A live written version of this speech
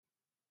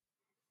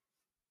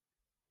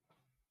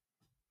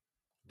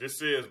This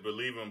is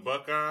Believe in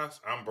Buckeyes.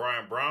 I'm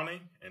Brian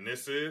Browning, and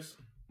this is.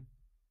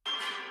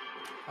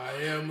 I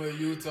am a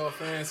Utah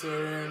fan,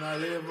 sir, and I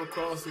live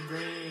across the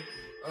green.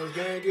 A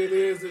gang, it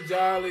is the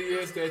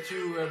jolliest that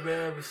you have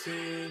ever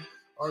seen.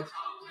 Are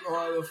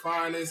the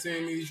finest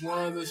in each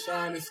one's a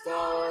shining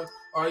star.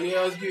 Our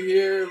yells you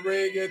hear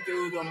ringing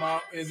through the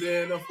mountains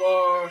in the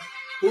far.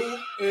 Who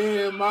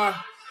am I?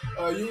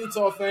 A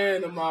Utah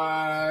fan am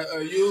I?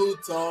 A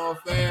Utah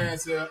fan,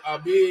 sir. I'll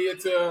be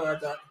until I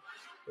die.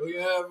 We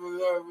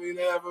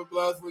never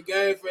bluff with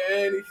game for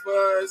any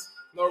fuss.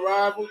 No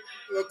rival,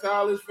 no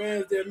college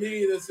fans that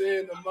meet us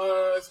in the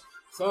mud.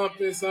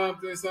 Something, sing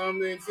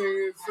it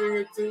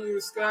to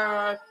the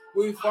sky.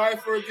 We fight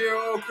for dear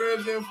old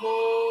Crimson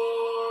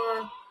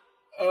for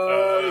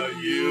a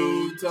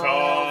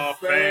Utah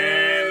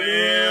fan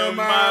am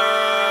I.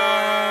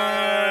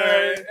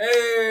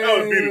 Hey, that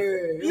was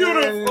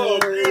beautiful.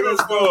 Beautiful.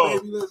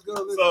 Let's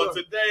go. So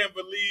today in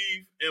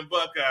Believe in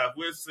Buckeyes,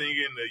 we're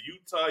singing the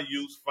Utah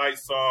Utes fight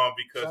song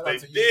because they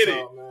did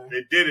it. Man.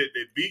 They did it.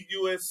 They beat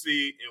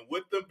USC, and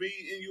with them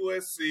beating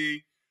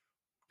USC,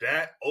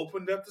 that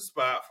opened up the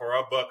spot for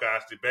our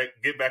Buckeyes to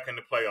get back in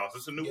the playoffs.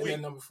 It's a new week.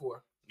 Number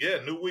 4. Yeah,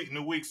 new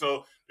week.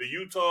 So the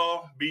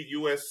Utah beat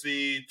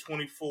USC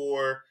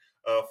 24-47.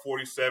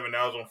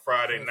 That was on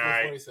Friday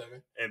night.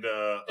 47. And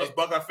us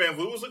Buckeye fans,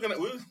 we was looking at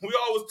we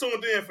always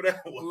tuned in for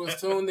that one. We was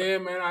tuned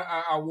in, man.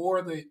 I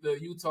wore the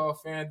Utah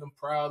fandom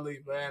proudly,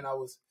 man. I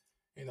was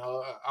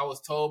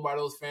told by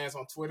those fans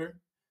on Twitter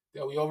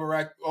that we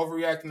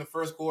overreact in the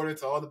first quarter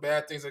to all the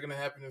bad things that are going to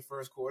happen in the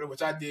first quarter,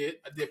 which I did.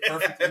 I did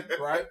perfectly,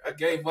 right? I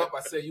gave up.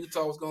 I said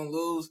Utah was going to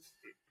lose.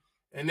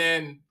 And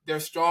then their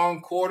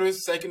strong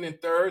quarters, second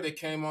and third, they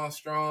came on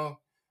strong.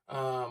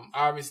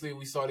 Obviously,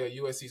 we saw that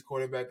USC's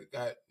quarterback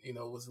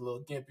was a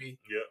little gimpy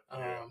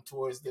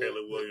towards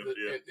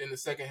in the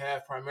second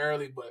half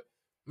primarily. But,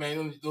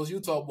 man, those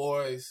Utah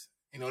boys,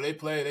 they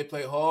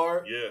play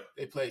hard. Yeah.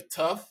 They play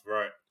tough.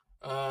 Right.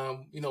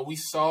 We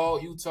saw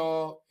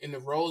Utah in the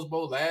Rose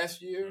Bowl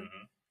last year,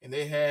 mm-hmm. and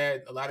they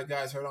had a lot of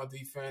guys hurt on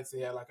defense. They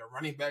had like a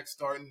running back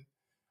starting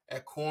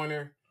at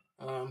corner.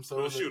 So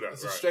it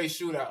was a straight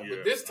shootout. Yeah.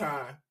 But this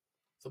time,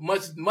 it's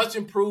a much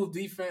improved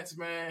defense,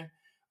 man.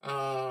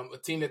 A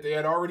team that they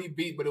had already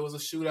beat, but it was a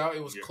shootout.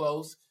 It was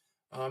close.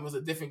 It was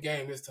a different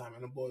game this time,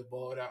 and the boys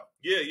balled out.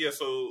 Yeah.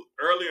 So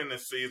earlier in the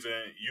season,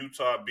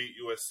 Utah beat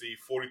USC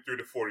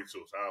 43-42. So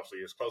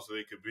obviously, as close as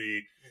it could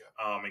be.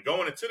 Yeah. And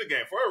going into the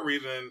game, for a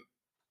reason,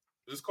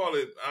 let's call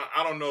it.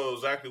 I don't know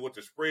exactly what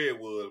the spread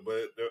was,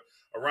 but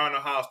around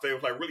Ohio State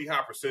was like really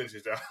high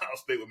percentages that Ohio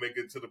State would make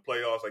it to the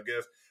playoffs. I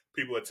guess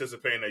people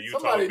anticipating that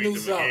Utah would beat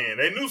them again.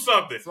 They knew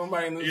something.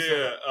 Somebody knew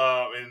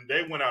something. And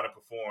they went out and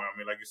performed. I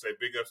mean, like you say,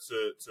 big ups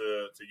to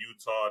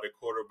Utah, their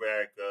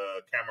quarterback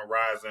Cameron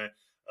Rising.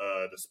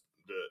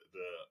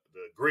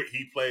 The grit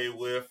he played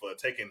with,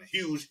 taking a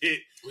huge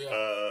hit,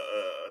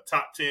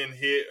 top 10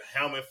 hit,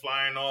 helmet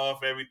flying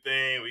off,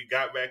 everything. We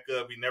got back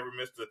up. He never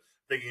missed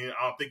I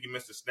don't think he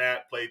missed a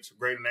snap. Played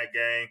great in that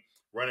game.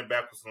 Running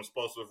back with some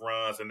explosive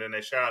runs, and then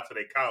they shout out to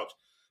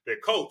their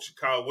coach,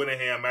 Kyle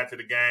Whittingham, after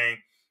the game,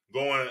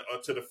 going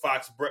to the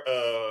Fox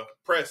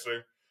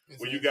presser,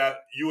 where you got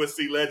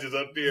USC legends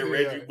up there,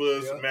 Reggie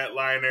Bush, Matt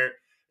Leinart.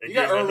 And you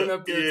got Urban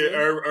up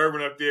there,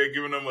 Urban up there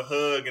giving them a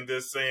hug and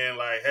just saying,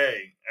 like,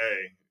 hey,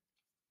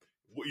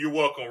 you're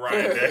welcome,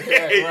 Ryan.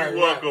 You're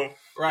welcome.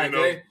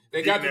 Right.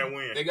 They got that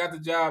win. They got the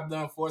job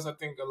done for us. I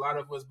think a lot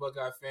of us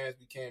Buckeye fans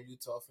became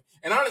Utah fans.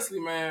 And honestly,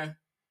 man,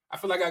 I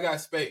feel like I got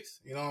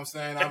space. You know what I'm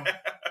saying?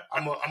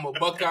 I'm a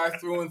Buckeye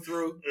through and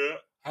through. Yeah.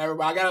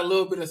 However, I got a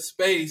little bit of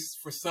space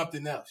for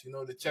something else,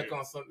 to check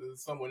on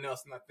someone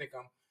else. And I think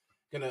I'm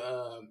gonna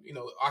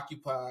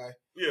occupy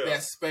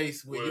that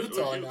space with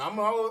Utah now. I'm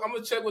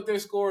gonna check what their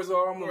scores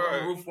are. I'm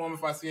gonna root for them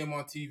if I see them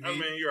on TV. I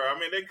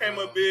mean, they came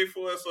up big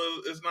for us, so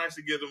it's nice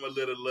to give them a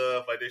little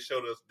love. Like, they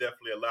showed us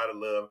definitely a lot of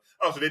love.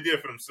 Also, they did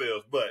it for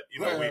themselves, but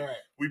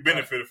we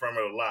benefited from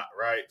it a lot,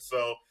 right?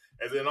 So,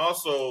 and then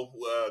also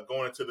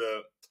going into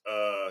the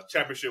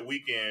championship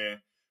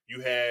weekend, you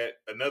had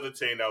another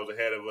team that was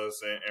ahead of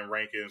us in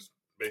rankings,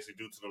 basically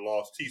due to the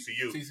loss,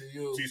 TCU.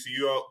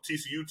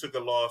 TCU took a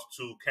loss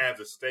to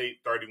Kansas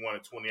State,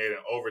 31-28 in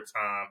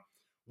overtime.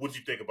 What'd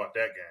you think about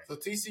that game? So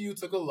TCU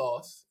took a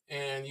loss,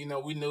 and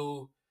we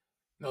knew,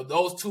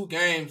 those two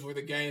games were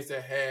the games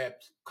that had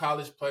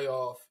college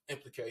playoff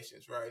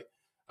implications, right?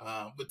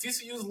 But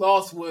TCU's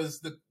loss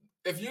was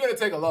if you're gonna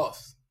take a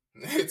loss,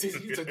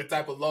 TCU took the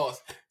type of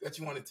loss that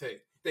you want to take.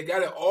 They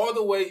got it all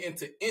the way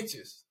into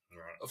inches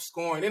of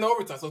scoring in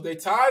overtime. So they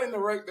tied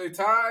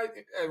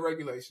at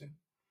regulation.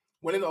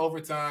 Went into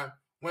overtime,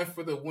 went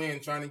for the win,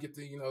 trying to get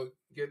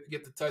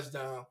the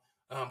touchdown.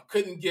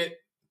 Couldn't get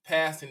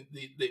past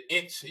the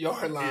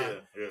inch-yard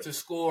line to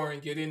score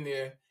and get in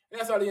there. And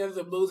that's how they ended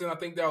up losing. I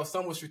think that was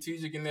somewhat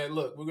strategic in that,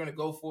 look, we're going to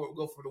go for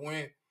the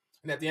win.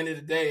 And at the end of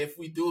the day, if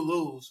we do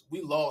lose,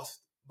 we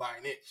lost by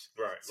an inch.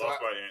 Right, so lost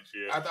by an inch,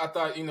 yeah. I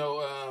thought,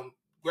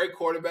 great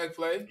quarterback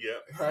play. Yeah.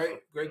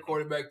 Right? Great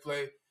quarterback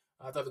play.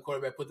 I thought the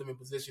quarterback put them in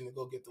position to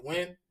go get the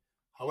win.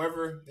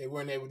 However, they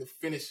weren't able to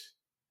finish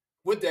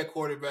with that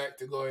quarterback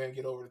to go ahead and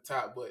get over the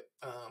top, but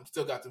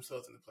still got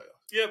themselves in the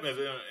playoffs. Yep,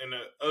 and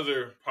the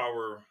other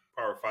Power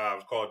Five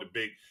is called the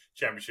big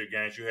championship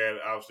games. You had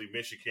obviously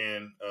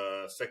Michigan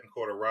second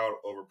quarter rout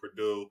over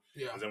Purdue,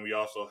 and then we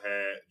also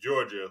had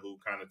Georgia, who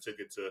kind of took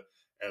it to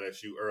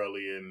LSU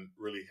early and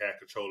really had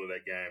control of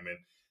that game, and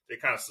they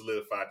kind of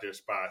solidified their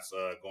spots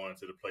going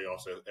into the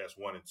playoffs as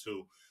 1 and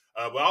 2.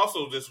 But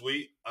also this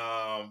week,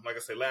 like I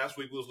said, last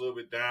week we was a little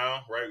bit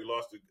down, right? We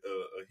lost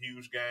a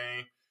huge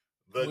game.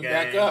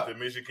 The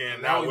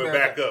Michigan. Now we're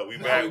back up.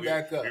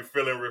 We're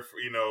feeling,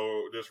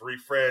 just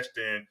refreshed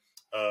and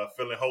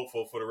feeling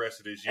hopeful for the rest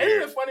of this year.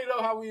 Isn't it funny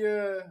though how we,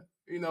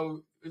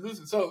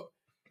 losing? So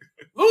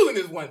losing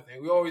is one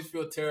thing. We always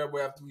feel terrible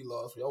after we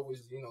lost. We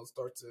always,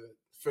 start to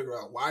figure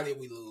out why did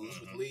we lose,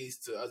 which leads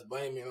to us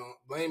blaming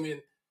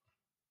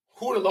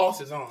who the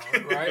loss is on,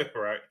 right?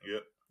 Right.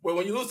 Yep. But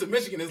when you lose to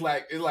Michigan, it's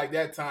like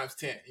that times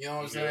 10. You know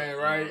what I'm saying,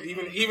 right?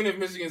 Even if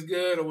Michigan's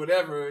good or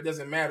whatever, it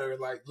doesn't matter.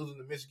 Like losing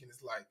to Michigan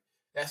is like.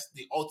 That's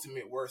the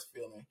ultimate worst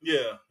feeling.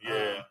 Yeah.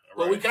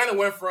 But we kind of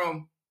went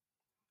from,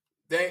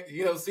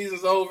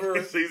 season's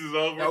over. Season's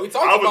over. Now, season's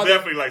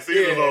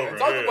over.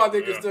 Talk about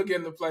they can still get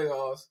in the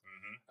playoffs.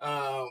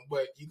 Mm-hmm.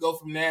 But you go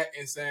from that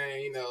and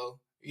saying,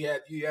 you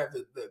have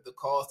the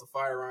cause to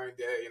fire Ryan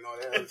Day,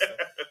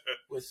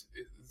 which is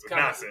kind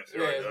of nonsense.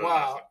 Yeah, it's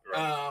wild.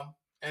 Right.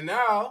 And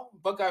now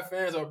Buckeye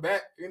fans are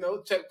back.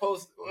 Check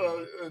post,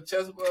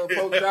 chest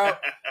poked out.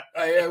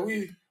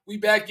 We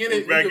back in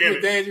it. We're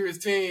a dangerous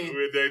team.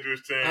 We're a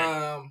dangerous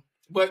team.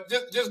 But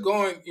just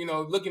going,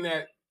 looking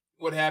at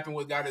what happened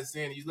with got us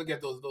in, you look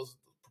at those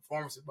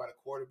performances by the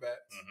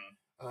quarterbacks.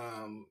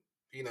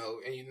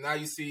 And now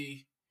you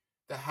see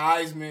the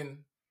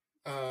Heisman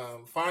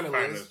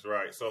finalists.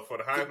 Right. So for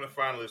the Heisman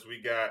finalists,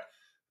 we got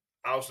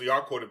obviously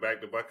our quarterback,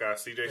 the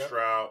Buckeyes, C.J.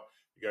 Stroud.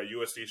 You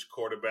got USC's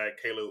quarterback,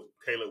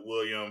 Caleb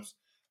Williams.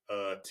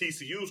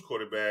 TCU's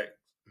quarterback,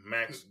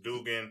 Max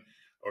Duggan.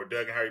 Or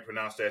Duggan, how you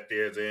pronounce that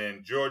there,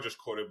 and Georgia's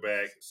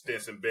quarterback,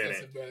 Stetson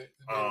Bennett.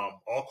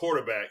 All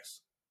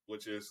quarterbacks,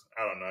 which is,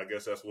 I don't know, I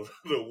guess that's what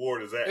the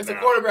award is at. It's a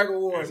quarterback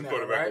award now,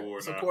 right?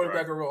 It's a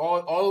quarterback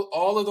award.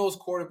 All of those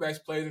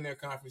quarterbacks played in their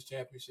conference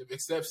championship,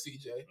 except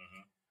CJ.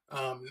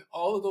 Mm-hmm.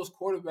 All of those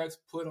quarterbacks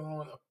put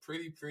on a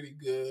pretty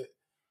good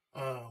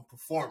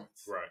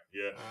performance. Right,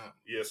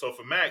 yeah. So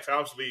for Max,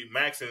 obviously,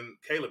 Max and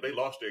Caleb, they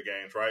lost their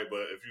games, right?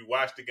 But if you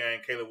watch the game,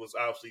 Caleb was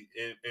obviously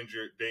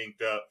injured,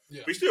 dinged up.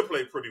 Yeah. But he still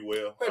played pretty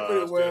well.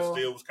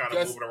 Still was kind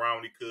of moving around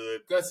when he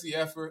could. Gutsy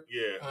effort.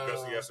 Yeah,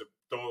 gutsy effort.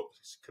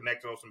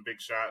 Connecting on some big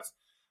shots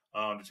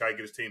to try to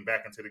get his team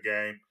back into the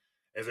game.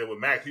 And then with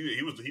Max,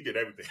 he did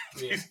everything.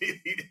 Yeah.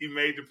 he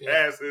made the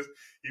passes.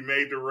 He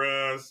made the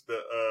runs.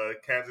 The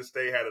Kansas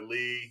State had a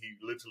lead. He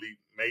literally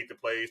made the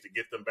plays to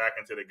get them back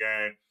into the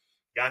game.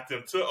 Got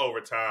them to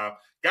overtime.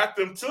 Got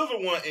them to the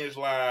 1-inch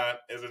line.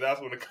 And then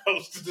that's when the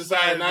coach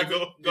decided not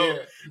to go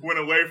went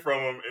away from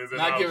him. And then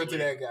not give it to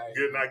that guy.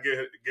 Not give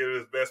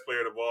his best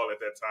player the ball at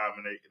that time,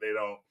 and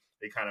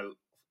they kind of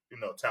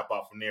tap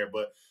off from there.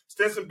 But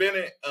Stetson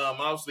Bennett,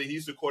 obviously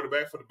he's the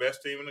quarterback for the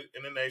best team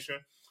in the nation.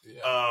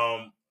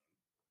 Yeah.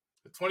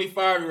 The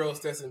 25-year-old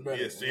Stetson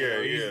Bennett.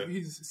 Yes,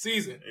 he's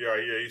seasoned. Yeah,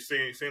 he's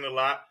seen a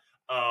lot.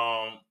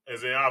 And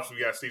then obviously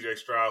we got C.J.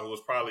 Stroud, who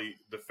was probably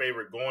the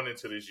favorite going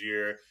into this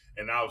year,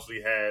 and obviously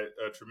had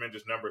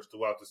tremendous numbers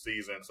throughout the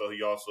season. So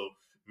he also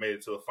made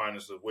it to the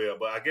finals as well.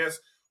 But I guess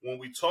when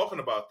we're talking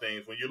about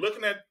things, when you're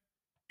looking at,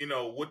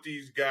 what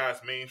these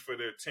guys mean for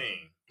their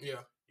team.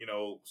 Yeah.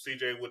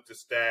 C.J. with the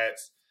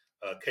stats,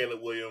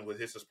 Caleb Williams with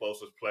his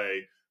explosive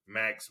play,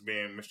 Max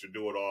being Mr.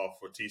 Do-It-All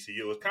for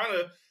TCU. It kind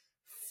of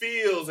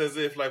feels as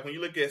if, like, when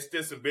you look at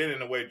Stetson Bennett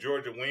and the way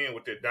Georgia win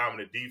with their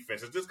dominant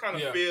defense, it just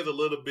kind of feels a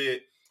little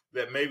bit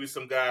that maybe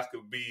some guys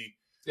could be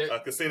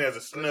considered as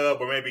a snub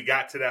or maybe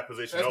got to that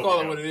position. Let's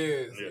call it what it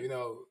is.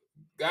 Yeah.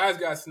 Guys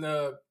got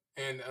snubbed,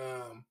 and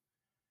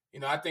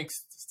I think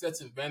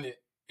Stetson Bennett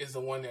is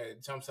the one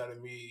that jumps out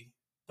of me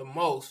the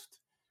most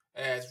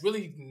as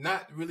really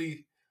not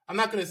really. I'm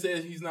not going to say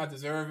that he's not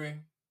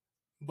deserving,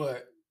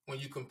 but when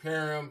you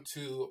compare him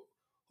to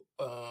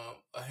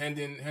a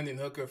Hendon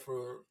Hooker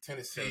for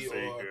Tennessee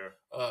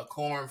or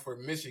Corn for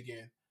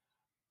Michigan,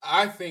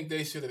 I think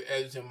they should have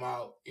edged him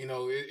out.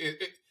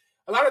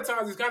 A lot of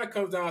times it kind of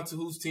comes down to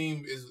whose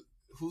team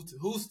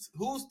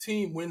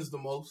wins the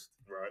most.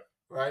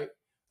 Right.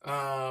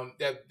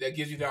 That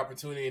gives you the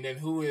opportunity, and then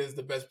who is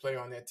the best player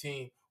on that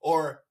team,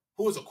 or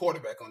who is a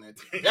quarterback on that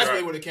team. That's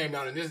really what it came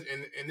down in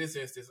this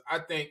instance. I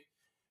think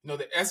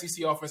the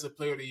SEC Offensive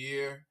Player of the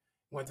Year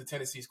went to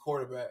Tennessee's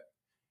quarterback.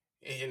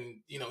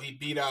 And, he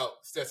beat out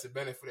Stetson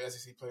Bennett for the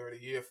SEC Player of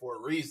the Year for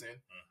a reason.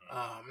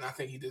 Mm-hmm. And I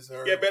think he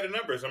deserved better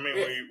numbers. I mean,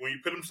 when you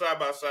put them side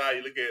by side,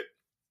 you look at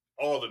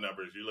all the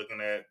numbers. You're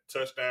looking at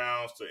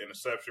touchdowns to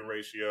interception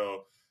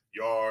ratio,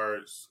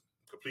 yards,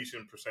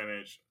 completion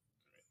percentage.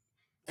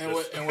 And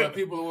what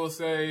people will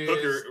say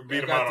Hooker is,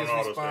 beat him out on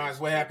all those things.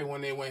 What happened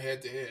when they went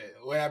head-to-head?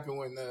 What happened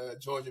when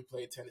Georgia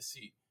played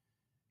Tennessee?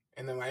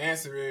 And then my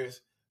answer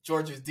is,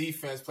 Georgia's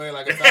defense played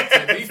like a top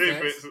 10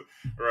 defense.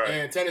 Right.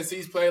 And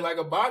Tennessee's played like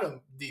a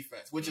bottom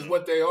defense, which is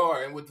what they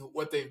are and with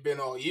what they've been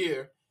all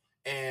year.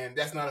 And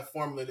that's not a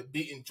formula to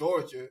beat in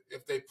Georgia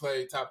if they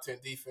play top 10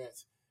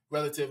 defense,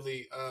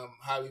 relatively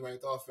highly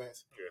ranked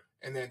offense. Yeah.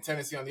 And then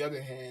Tennessee, on the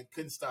other hand,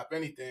 couldn't stop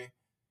anything.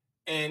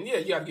 And, yeah,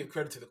 you got to give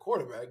credit to the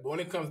quarterback. But when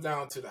it comes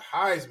down to the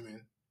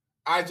Heisman,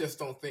 I just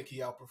don't think he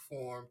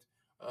outperformed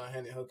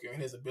Hendon Hooker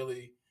and his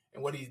ability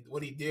and what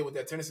he did with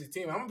that Tennessee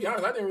team. I'm gonna be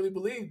honest, I didn't really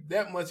believe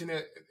that much in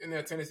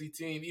that Tennessee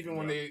team, even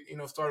when they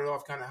started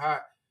off kind of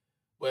hot.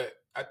 But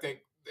I think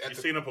you've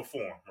seen him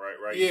perform,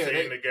 right? Yeah, You've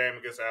seen the game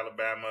against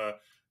Alabama,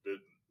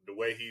 the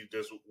way he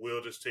just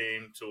willed his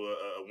team to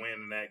a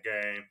win in that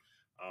game.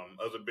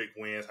 Other big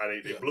wins, how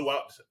they blew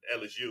out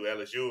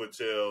LSU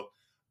until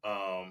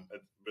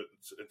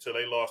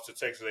they lost to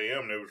Texas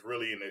A&M. They was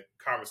really in the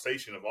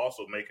conversation of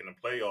also making the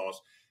playoffs,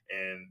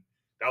 and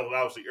that was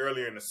obviously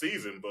earlier in the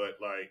season, but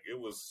like it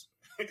was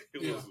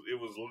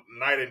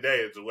night and day.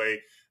 It's the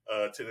way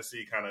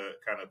Tennessee kind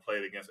of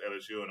played against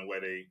LSU and the way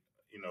they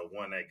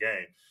won that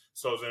game.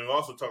 So then we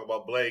also talk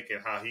about Blake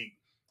and how he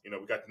we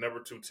got the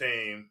number 2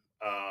 team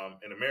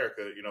in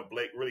America.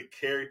 Blake really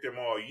carried them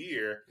all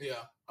year.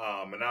 Yeah.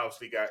 And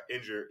obviously got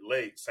injured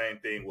late. Same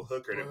thing with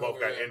Hooker. They both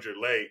got injured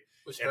late,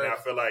 and I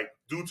feel like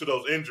due to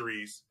those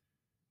injuries,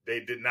 they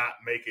did not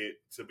make it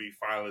to be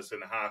finalists in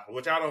the Heisman,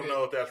 which I don't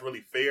know if that's really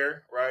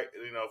fair, right?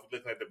 If you're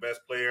looking at the best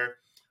player,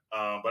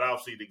 but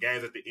obviously the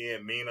games at the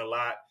end mean a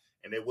lot,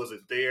 and it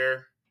wasn't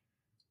there.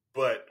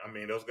 But I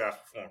mean, those guys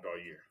performed all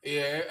year.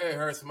 Yeah, it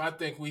hurts them. I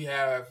think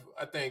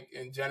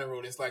in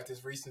general, it's like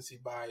this recency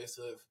bias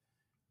of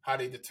how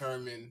they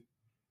determine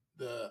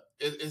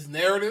it's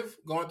narrative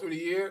going through the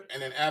year,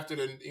 and then after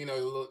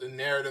the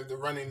narrative, the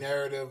running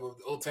narrative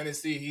of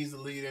Tennessee, he's the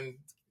leading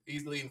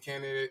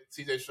candidate.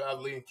 CJ Stroud,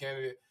 the leading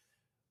candidate.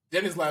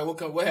 Then it's like,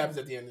 what happens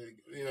at the end of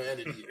the end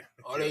of the year?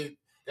 Are they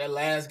that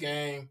last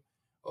game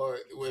or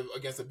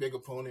against a big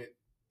opponent?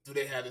 Do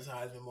they have this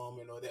Heisman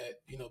moment or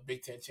that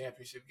Big Ten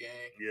championship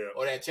game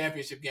or that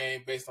championship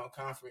game based on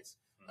conference?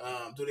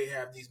 Do they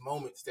have these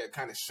moments that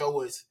kind of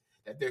show us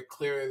that they're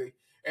clearly?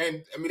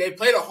 And I mean, they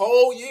played a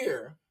whole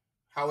year.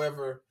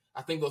 However,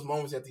 I think those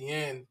moments at the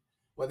end,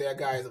 whether that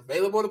guy is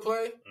available to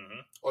play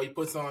or he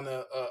puts on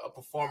a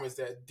performance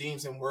that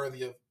deems him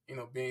worthy of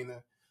being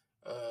a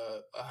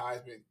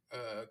Heisman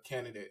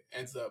candidate,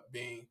 ends up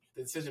being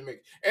the decision maker.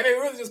 And it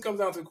really just comes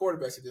down to the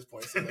quarterbacks at this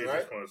point,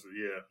 right?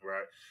 Yeah,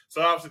 right.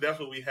 So obviously that's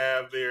what we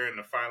have there in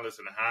the finalists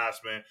and the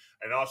Heisman,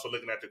 and also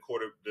looking at the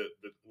quarterbacks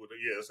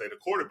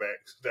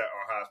that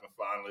are Heisman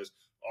finalists.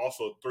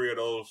 Also, 3 of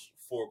those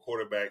 4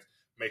 quarterbacks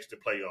makes the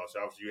playoffs.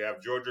 Obviously, you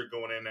have Georgia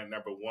going in at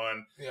number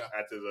 1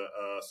 after the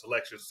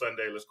selection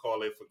Sunday, let's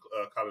call it, for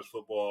college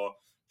football.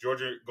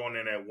 Georgia going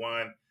in at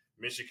 1,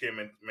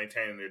 Michigan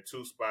maintaining their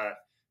 2 spot,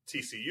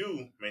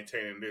 TCU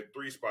maintaining their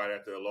 3 spot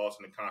after a loss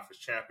in the conference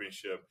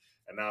championship,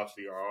 and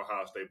obviously our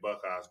Ohio State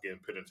Buckeyes getting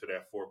put into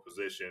that 4th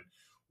position.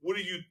 What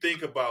do you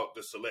think about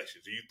the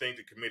selections? Do you think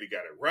the committee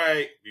got it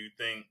right? Do you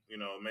think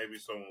maybe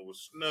someone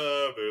was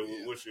snubbed?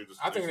 Or what's your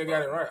I think they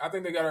got it right. I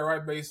think they got it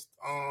right based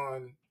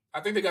on. I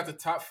think they got the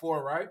top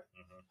 4 right.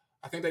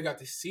 I think they got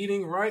the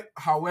seeding right.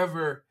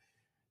 However,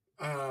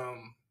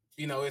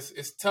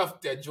 it's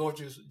tough that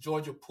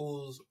Georgia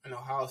pulls an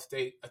Ohio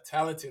State, a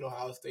talented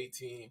Ohio State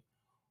team,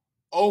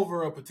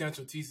 over a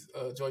potential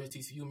Georgia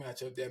TCU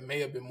matchup that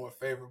may have been more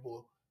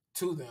favorable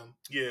to them.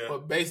 Yeah.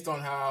 But based on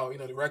how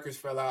the records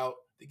fell out,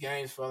 the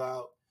games fell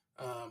out,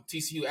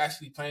 TCU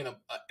actually playing an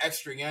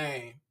extra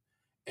game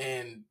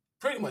and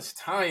pretty much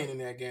tying in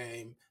that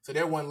game. So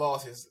their one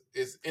loss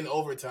is in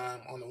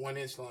overtime on the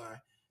 1-inch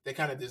line. They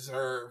kind of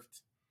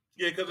deserved.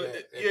 Yeah, because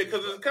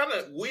it's kind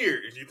of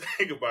weird if you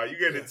think about it.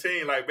 You get a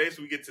team, like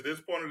basically we get to this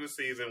point of the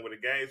season where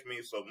the games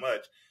mean so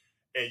much,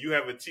 and you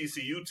have a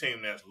TCU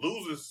team that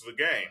loses the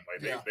game.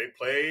 Like they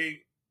played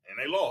and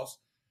they lost,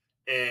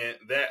 and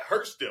that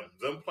hurts them.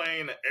 Them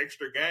playing an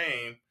extra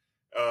game,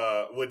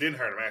 it didn't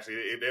hurt them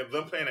actually.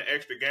 Them playing an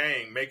extra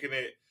game, making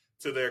it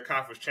to their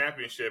conference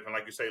championship, and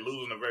like you say,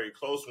 losing a very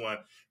close one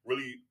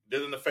really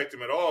doesn't affect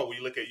them at all. When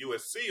you look at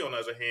USC, on the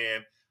other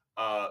hand,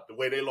 the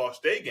way they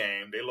lost their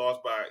game, they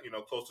lost by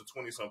close to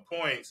 20-some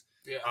points.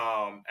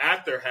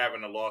 After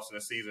having a loss in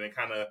the season, and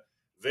kind of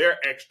their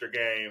extra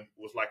game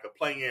was like a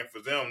play-in for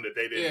them that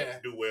they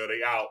didn't do well.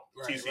 They out.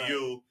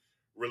 TCU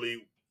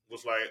really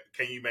was like,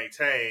 can you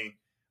maintain?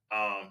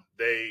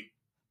 They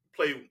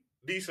play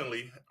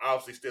decently,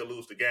 obviously still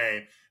lose the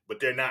game, but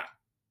they're not.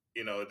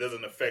 It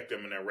doesn't affect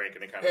them in their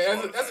ranking.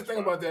 That's the thing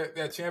about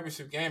that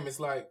championship game. It's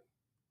like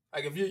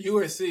if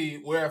you're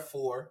USC, we're at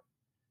 4,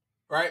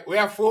 right? We're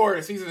at 4.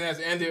 The season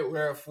has ended.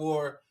 We're at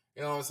 4.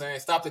 You know what I'm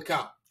saying? Stop the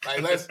count.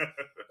 Like let's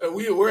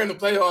we're in the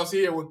playoffs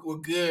here. We're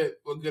good.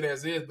 We're good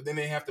as is. But then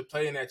they have to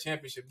play in that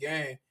championship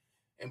game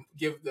and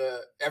give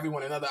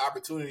everyone another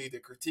opportunity to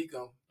critique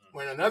them.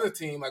 When another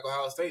team like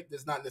Ohio State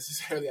does not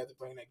necessarily have to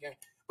play in that game.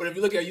 But if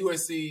you look at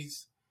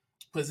USC's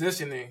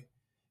positioning,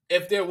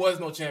 if there was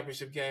no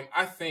championship game,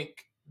 I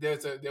think there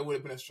would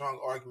have been a strong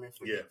argument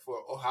for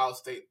Ohio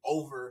State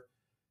over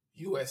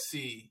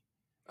USC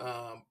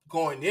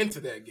going into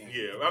that game.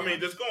 Yeah, I mean,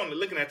 just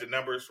looking at the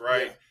numbers,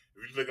 right? Yeah.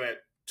 If you're looking at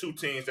two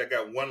teams that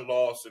got one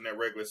loss in their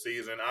regular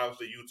season,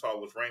 obviously Utah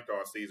was ranked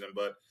all season,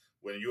 but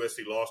when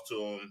USC lost to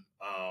them,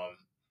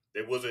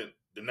 it wasn't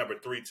the number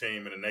 3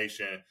 team in the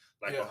nation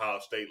like Ohio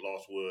State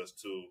loss was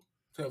to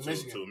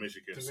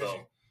Michigan.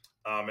 So,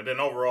 and then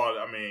overall,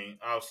 I mean,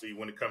 obviously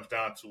when it comes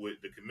down to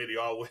it, the committee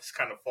always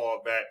kind of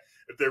fall back.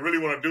 If they really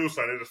want to do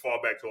something, they just fall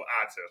back to an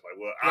eye test. Like,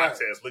 well, eye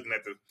test, looking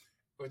at the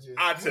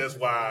eye test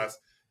wise,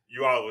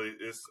 you always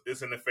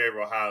it's in the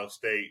favor of Ohio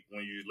State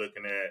when you're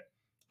looking at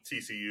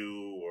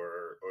TCU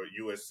or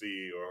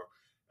USC or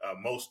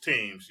most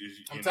teams.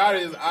 I'm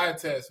tired of this eye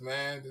test,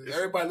 man.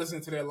 Everybody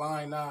listening to their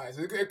lying eyes.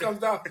 It comes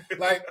down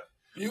like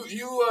you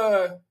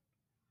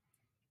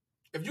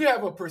if you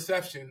have a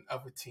perception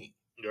of a team,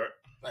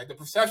 like the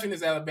perception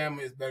is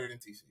Alabama is better than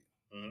TCU.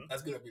 Mm-hmm.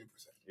 That's gonna be the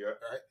perception,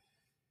 right?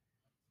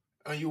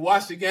 And you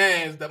watch the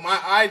games, that my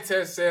eye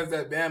test says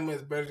that Bama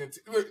is better than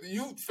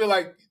you feel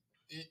like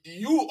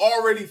you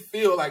already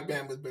feel like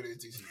Bama is better than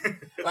TCU.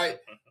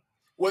 Like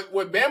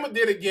what Bama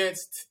did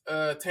against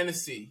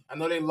Tennessee, I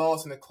know they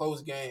lost in a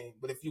close game,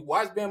 but if you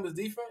watch Bama's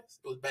defense,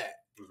 it was bad.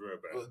 It was real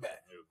bad. It was bad.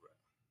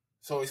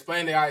 So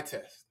explain the eye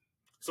test.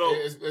 So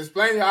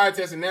explain the eye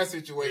test in that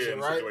situation,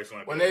 right? Situation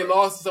like when that, they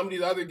lost to some of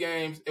these other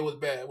games, it was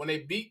bad. When they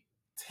beat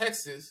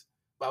Texas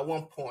by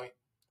 1 point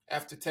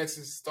after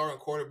Texas' starting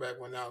quarterback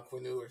went out,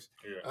 Quinn Ewers.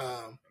 In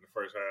the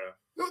first half.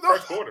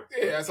 First quarter.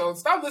 Yeah, so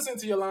stop listening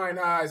to your lying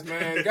eyes,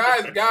 man.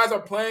 Guys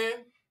are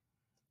playing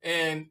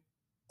and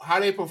how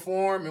they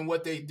perform and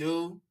what they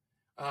do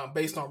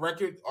based on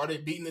record. Are they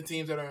beating the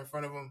teams that are in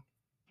front of them?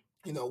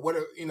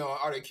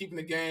 Are they keeping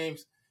the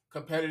games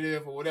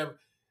competitive or whatever?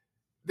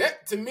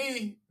 That, to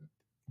me,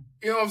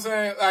 you know what I'm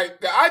saying?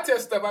 Like, the eye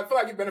test stuff, I feel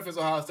like it benefits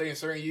Ohio State in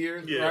certain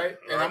years, right?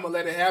 And I'm going to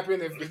let it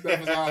happen if it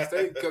benefits Ohio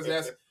State because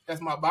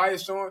that's my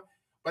bias showing.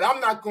 But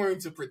I'm not going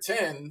to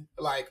pretend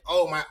like,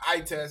 oh, my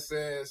eye test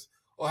says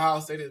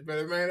Ohio State is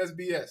better. Man, that's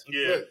BS.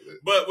 Yeah.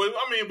 But when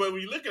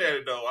you're looking at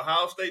it, though,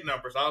 Ohio State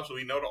numbers, obviously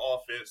we know the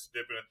offense,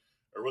 dipping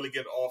a really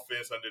good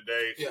offense under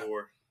Dave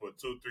for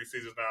 2-3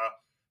 seasons now,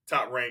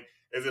 top ranked.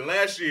 As in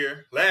last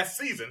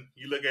season,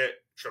 you look at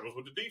troubles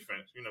with the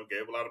defense,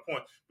 gave a lot of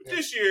points. But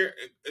this year,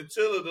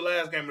 until the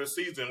last game of the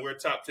season, we're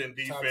top 10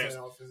 defense.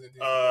 Top 10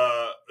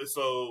 defense.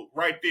 So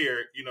right there,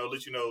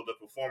 let you know the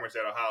performance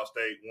that Ohio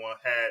State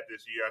had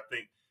this year. I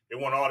think they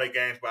won all their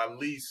games by at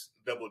least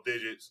double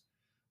digits,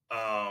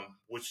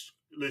 which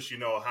lets you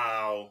know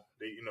how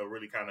they,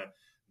 really kind of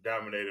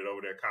dominated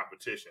over their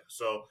competition.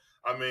 So,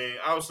 I mean,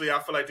 obviously, I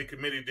feel like the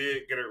committee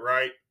did get it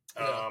right.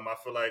 I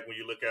feel like when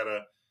you look at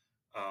a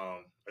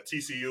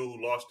TCU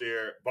who lost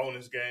their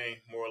bonus game,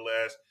 more or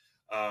less.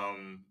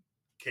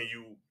 Can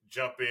you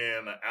jump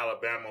in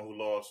Alabama who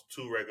lost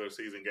 2 regular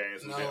season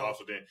games? No. They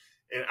also did,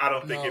 and I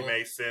don't think it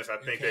made sense. I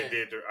think they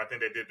made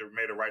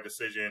the right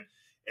decision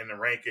in the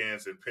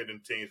rankings and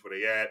pitting teams where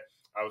they at.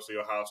 Obviously,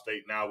 Ohio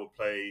State now will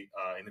play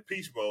in the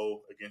Peach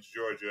Bowl against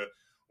Georgia,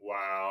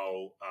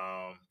 while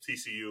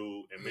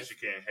TCU and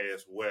Michigan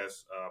has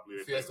West. I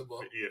believe Fiesta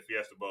Bowl. Yeah,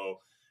 Fiesta Bowl.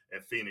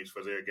 And Phoenix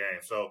for their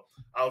game. So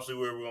obviously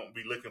we're going to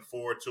be looking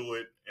forward to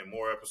it in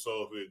more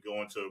episodes. We're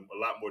going to a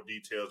lot more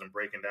details and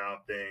breaking down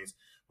things.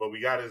 But we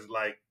got to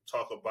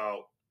talk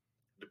about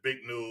the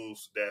big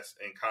news that's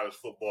in college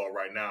football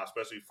right now,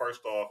 especially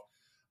first off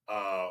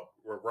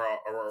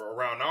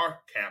around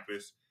our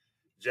campus,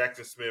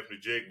 Jackson Smith and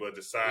Jigba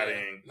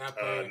deciding not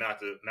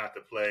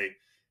to play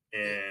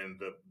in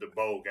the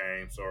bowl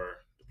games or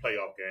the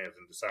playoff games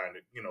and deciding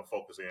to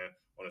focus in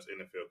on his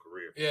NFL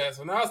career. Yeah,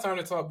 so now it's time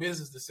to talk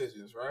business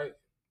decisions, right?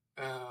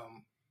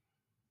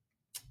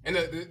 And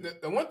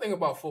the one thing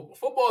about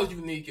football is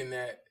unique in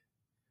that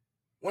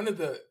one of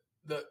the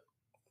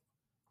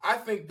I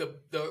think the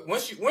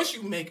once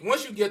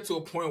you get to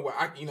a point where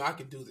I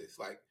can do this,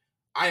 like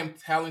I am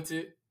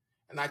talented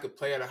and I could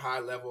play at a high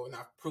level and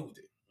I've proved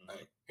it.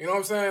 Like, you know what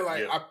I'm saying?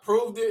 Like I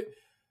proved it.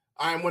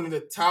 I am one of the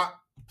top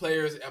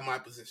players at my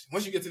position.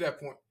 Once you get to that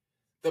point,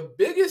 the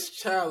biggest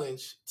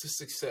challenge to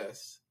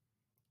success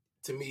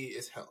to me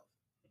is health,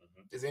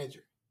 is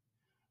injury.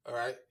 All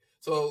right.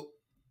 So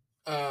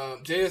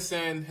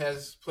JSN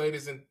has played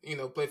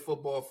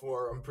football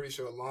for, I'm pretty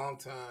sure, a long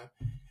time.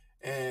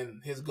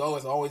 And his goal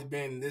has always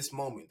been this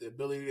moment, the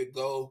ability to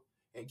go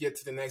and get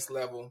to the next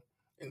level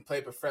and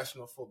play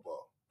professional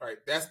football. Right.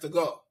 That's the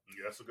goal.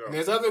 Yeah, that's the goal. And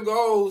there's other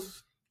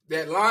goals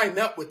that line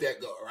up with that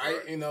goal,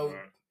 right?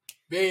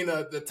 Being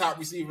the top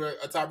receiver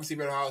at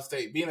Ohio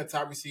State, being a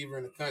top receiver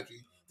in the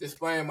country,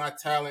 displaying my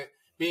talent,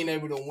 being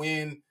able to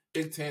win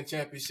Big Ten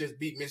championships,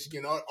 beat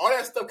Michigan, all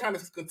that stuff kind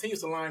of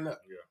continues to line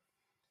up. Yeah.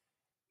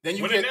 Then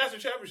you winning national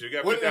championship, you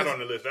got to put that on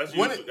the list.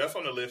 That's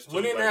on the list too.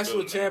 Winning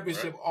national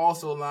championship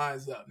also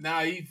lines up.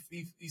 Now he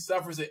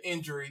suffers an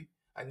injury,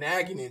 a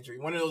nagging injury,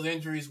 one of those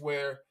injuries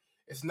where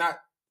it's not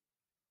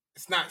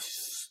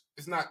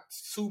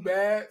too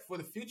bad for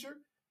the future,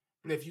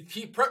 but if you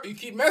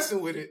keep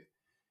messing with it,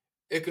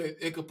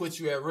 it could put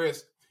you at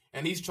risk.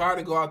 And he's tried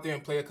to go out there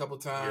and play a couple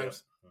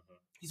times. Yeah.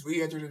 He's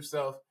re-injured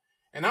himself.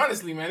 And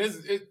honestly, man,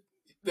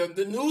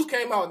 the news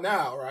came out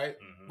now, right?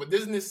 Mm-hmm. But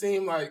doesn't it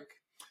seem like?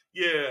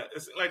 Yeah,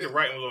 it's like the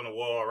writing was on the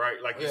wall,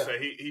 right? Like you said,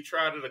 he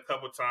tried it a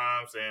couple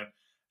times, and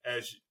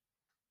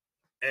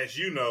as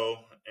you know,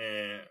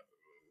 and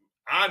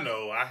I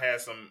know, I had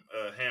some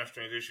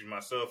hamstring issues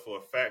myself for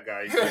a fat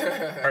guy. He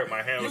hurt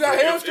my hamstring. You got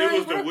hamstrings,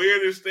 it was the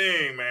weirdest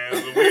thing, man.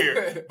 It was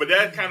weird, but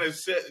that kind of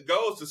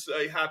goes to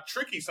say how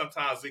tricky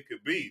sometimes it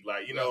could be.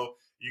 Like know,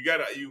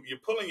 you're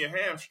pulling your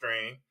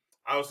hamstring.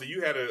 Obviously,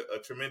 you had a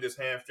tremendous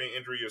hamstring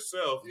injury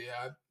yourself.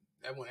 Yeah,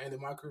 that one ended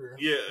my career.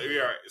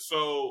 Yeah.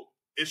 So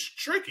it's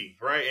tricky,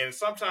 right? And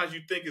sometimes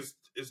you think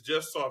it's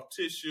just soft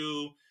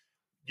tissue.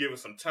 Give it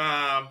some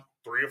time.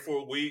 3 or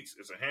 4 weeks,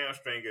 it's a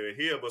hamstring, get a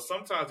heel, but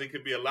sometimes it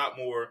could be a lot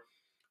more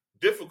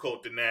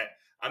difficult than that.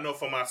 I know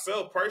for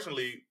myself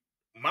personally,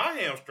 my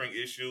hamstring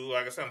issue,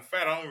 like I said, I'm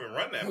fat, I don't even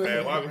run that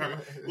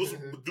fast. It was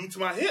due to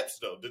my hips,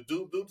 though.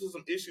 Due to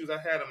some issues I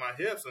had in my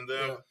hips, and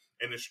then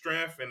and the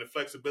strength and the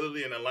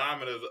flexibility and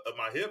alignment of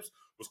my hips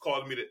was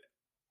causing me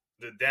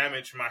to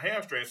damage my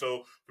hamstring.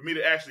 So for me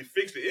to actually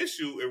fix the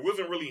issue, it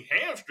wasn't really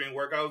hamstring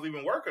work I was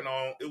even working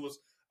on. It was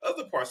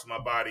other parts of my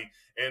body,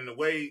 and the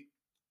way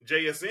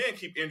JSN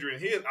keep injuring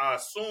his, I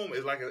assume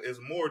is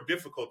more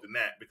difficult than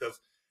that, because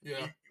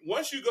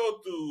once you go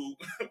through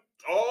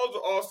all the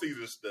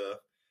off-season stuff,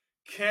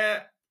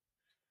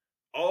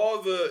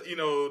 all the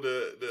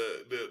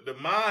the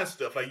mind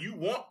stuff, like you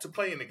want to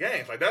play in the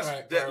games, like that's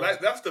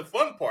that's the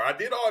fun part. I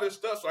did all this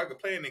stuff so I could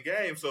play in the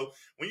game. So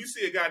when you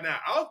see a guy now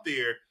out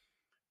there,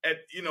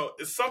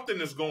 it's something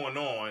that's going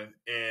on,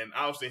 and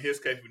obviously in his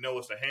case we know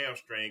it's a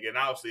hamstring, and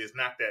obviously it's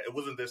not that. It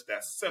wasn't just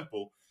that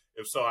simple.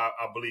 If so, I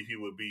believe he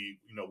would be,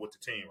 with the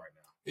team right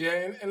now.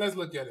 Yeah, and let's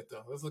look at it,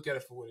 though. Let's look at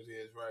it for what it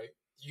is, right?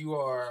 You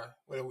are,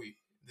 what are we,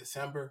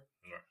 December?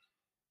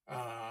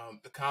 Right.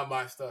 The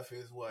combine stuff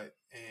is what,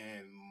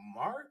 in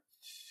March?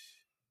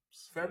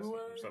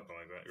 February? Something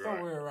like that.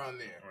 Somewhere around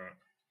there.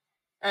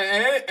 Right.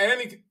 And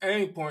at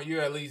any point,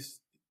 you're at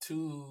least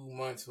 2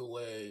 months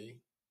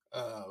away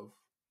of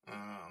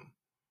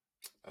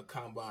a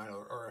combine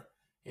or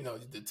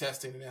the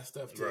testing and that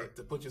stuff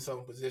to put yourself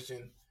in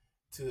position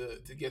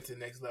to get to the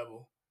next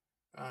level,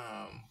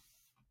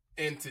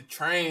 and to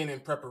train in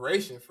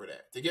preparation for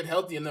that, to get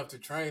healthy enough to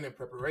train in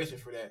preparation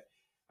for that.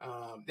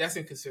 That's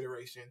in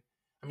consideration.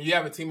 I mean, you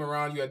have a team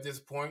around you at this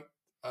point,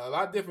 a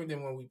lot different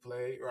than when we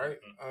played, right?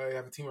 You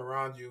have a team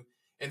around you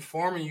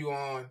informing you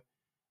on,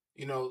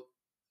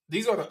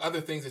 these are the other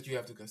things that you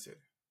have to consider.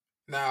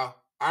 Now,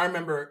 I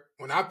remember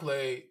when I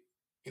played,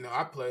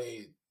 I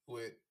played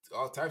with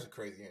all types of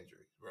crazy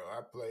injuries, bro.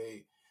 I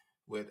played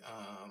with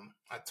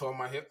I tore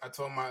my hip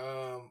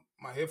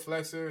my hip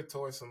flexor,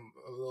 tore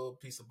a little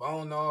piece of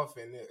bone off,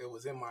 and it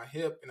was in my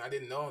hip, and I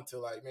didn't know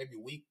until like maybe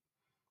week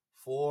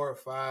 4 or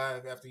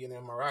 5 after getting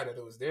an MRI that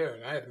it was there,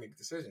 and I had to make a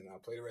decision. I'll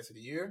play the rest of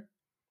the year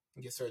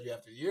and get surgery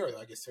after the year, or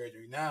I get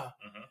surgery now.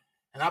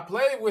 And I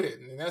played with it,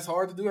 and that's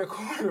hard to do at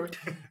corner,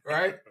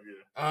 right?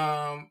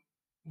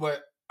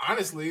 But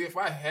honestly, if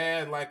I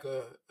had like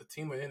a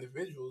team of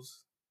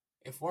individuals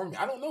inform me,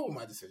 I don't know what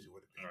my decision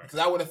would have been, because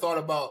I would have thought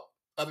about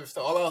other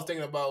stuff. All I was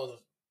thinking about was,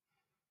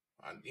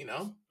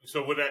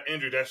 So with that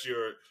injury, that's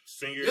your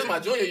senior year? This is my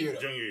junior year.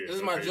 This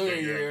is my junior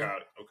year.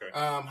 Okay.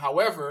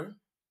 However,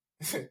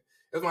 it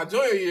was my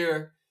junior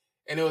year,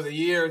 and it was a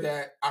year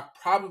that I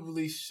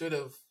probably should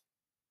have.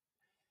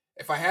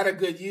 If I had a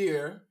good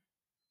year,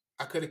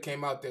 I could have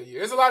came out that year.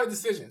 There's a lot of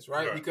decisions,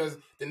 right? Because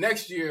the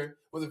next year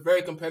was a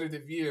very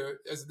competitive year.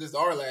 This is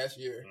our last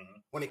year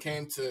when it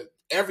came to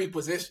every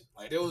position.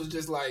 Like, it was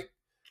just like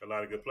a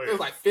lot of good players. It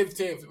was like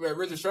 15.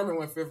 Richard Sherman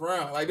went 5th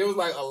round. Like, there was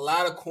like a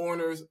lot of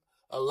corners,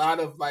 a lot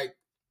of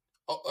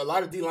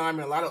D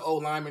linemen, a lot of O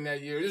linemen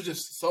that year. There was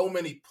just so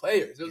many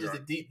players. It was just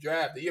a deep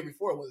draft. The year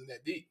before, it wasn't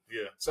that deep.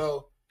 Yeah.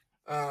 So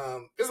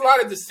there's a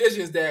lot of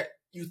decisions that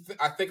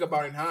I think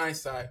about in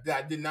hindsight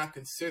that I did not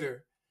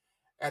consider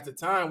at the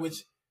time,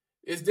 which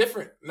is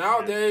different.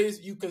 Nowadays,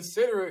 you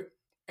consider it,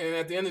 and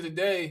at the end of the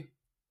day,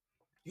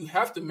 you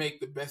have to make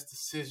the best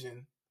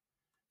decision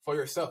for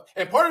yourself.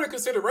 And part of the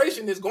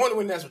consideration is going to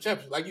win national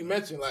championship. Like you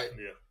mentioned,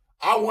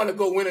 I want to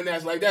go win a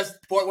national. Like, that's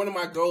one of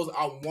my goals.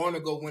 I want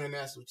to go win a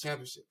national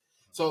championship.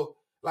 So,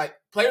 like,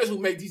 players who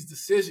make these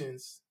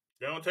decisions,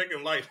 they don't take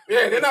it light.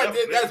 Yeah, they're not.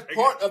 That's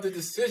part of the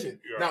decision.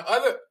 Now,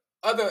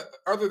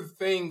 other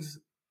things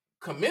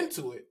come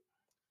into it,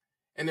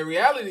 and the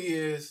reality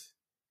is,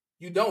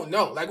 you don't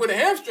know. Like with a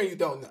hamstring, you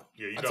don't know.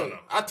 Yeah, you don't know.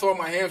 I tore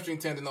my hamstring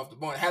tendon off the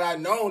bone. Had I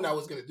known I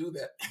was going to do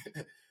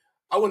that,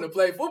 I wouldn't have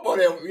played football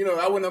that.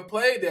 I wouldn't have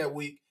played that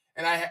week.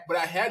 But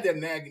I had that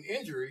nagging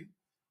injury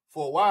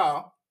for a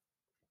while,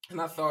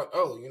 and I thought,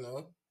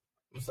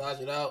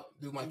 massage it out,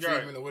 do my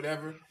treatment or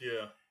whatever.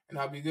 Yeah. And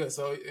I'll be good.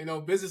 So,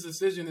 business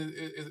decision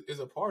is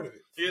a part of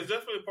it. Yeah, it's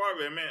definitely a part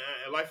of it, man.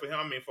 And like for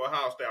him, for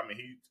Ohio State,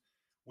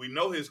 we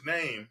know his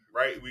name,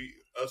 right?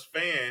 Us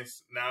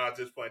fans now at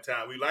this point in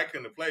time, we like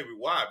him to play.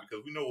 Why?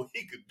 Because we know what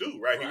he could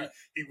do, right?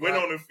 He went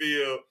on the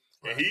field,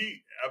 and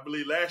I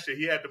believe last year,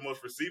 he had the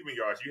most receiving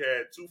yards. You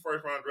had 2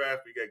 first-round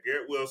drafts. You got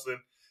Garrett Wilson.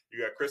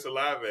 You got Chris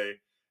Olave.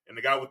 and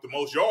the guy with the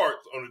most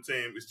yards on the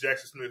team is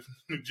Jackson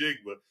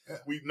Smith-Njigba. Yeah.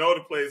 We know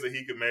the plays that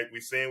he could make.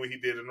 We've seen what he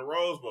did in the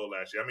Rose Bowl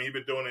last year. I mean, he's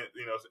been doing it,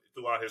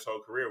 throughout his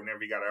whole career.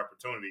 Whenever he got an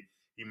opportunity,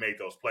 he made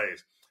those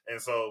plays.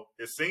 And so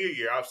his senior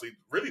year, obviously,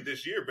 really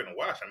this year been a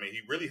wash. I mean,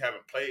 he really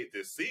haven't played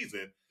this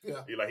season.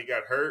 Yeah. He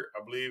got hurt,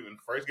 I believe, in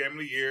the first game of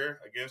the year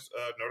against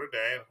Notre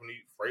Dame when he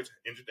first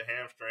injured the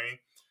hamstring.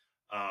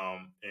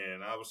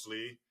 And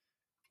obviously,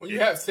 when you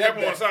have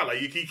setbacks, like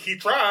he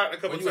tried a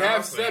couple when times. When you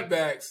have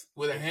setbacks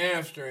with a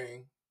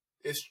hamstring,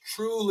 it's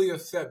truly a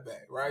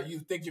setback, right? You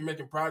think you're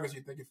making progress,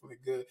 you think you're feeling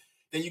good.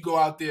 Then you go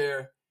out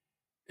there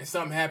and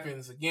something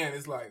happens again.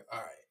 It's like, all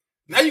right.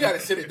 Now you got to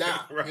sit it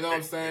down. Right. You know what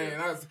I'm saying?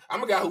 Yeah. And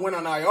I'm a guy who went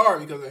on IR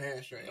because of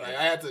hamstring. Like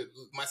I had to,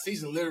 my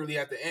season literally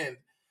had to end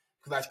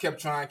because I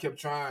kept trying.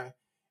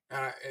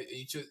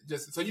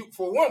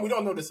 For one, we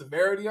don't know the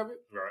severity of it.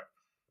 Right.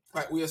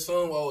 Like we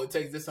assume, it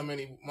takes this so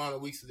many amount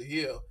of weeks to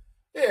heal.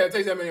 Yeah, it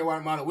takes that many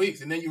amount of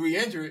weeks, and then you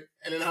re-injure it,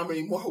 and then how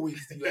many more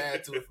weeks do you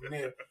add to it from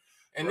there?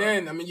 And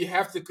then, I mean, you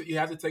have to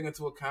take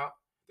into account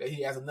that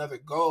he has another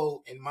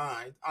goal in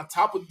mind on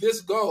top of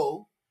this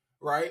goal,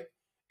 right?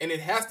 And it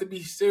has to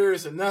be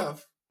serious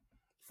enough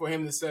for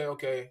him to say,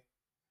 okay,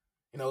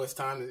 it's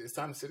time to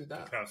sit it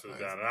down. Time to sit it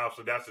down. And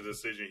obviously, that's the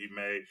decision he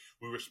made.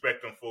 We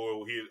respect him for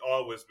it. He'll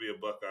always be a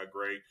Buckeye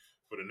great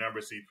for the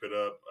numbers he put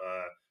up.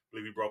 I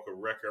believe he broke a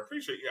record. I'm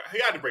pretty sure he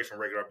had to break some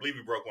record. I believe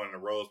he broke one in the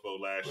Rose Bowl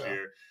last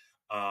year.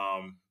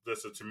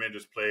 Just a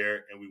tremendous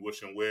player, and we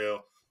wish him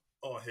well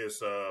on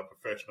his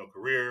professional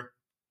career.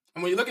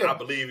 And when you look at, I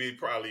believe he's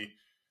probably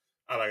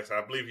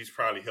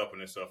helping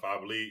himself. I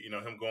believe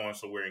him going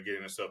somewhere and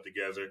getting himself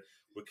together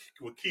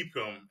would keep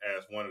him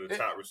as one of the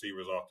top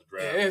receivers off the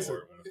draft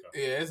board.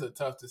 It's a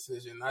tough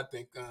decision. I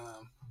think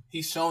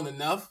he's shown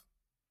enough,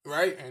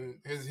 right? And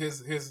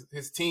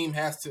his team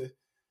has to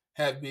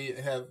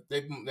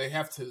they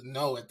have to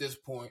know at this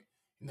point,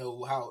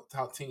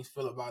 how teams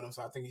feel about him.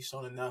 So I think he's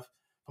shown enough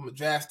from a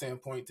draft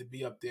standpoint to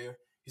be up there.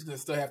 He's going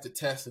to still have to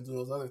test and do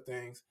those other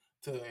things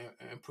to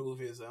improve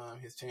his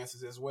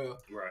chances as well.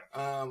 Right.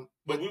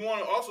 But we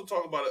want to also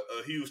talk about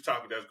a huge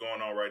topic that's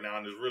going on right now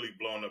and is really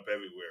blowing up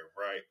everywhere,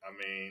 right? I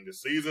mean, the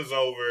season's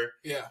over.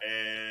 Yeah.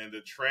 And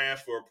the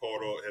transfer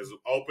portal has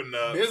opened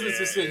up. Business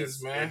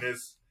decisions, man.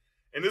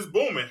 And it's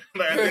booming.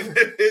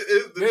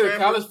 The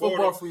college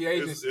football free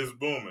agency is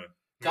booming.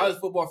 College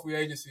football free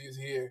agency is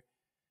here.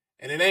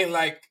 And it ain't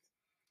like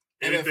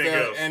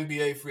NFL,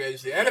 NBA free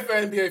agency.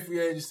 NFL, NBA free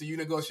agency, you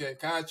negotiate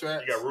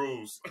contracts. You got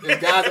rules. There's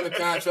guys in the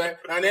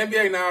contract. Now in the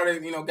NBA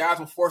now, guys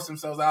will force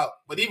themselves out.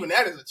 But even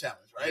that is a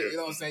challenge, right? Yeah. You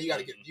know what I'm saying? You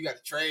got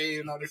to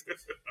trade and all this stuff.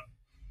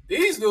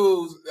 These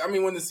dudes, I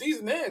mean, when the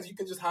season ends, you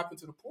can just hop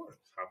into the portal.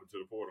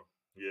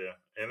 Yeah,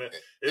 and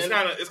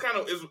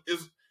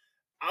it's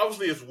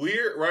obviously it's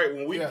weird, right?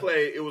 When we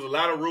played, it was a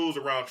lot of rules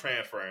around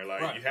transferring.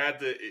 Like you had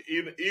to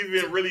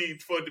even really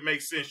for it to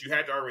make sense, you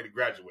had to already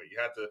graduate. You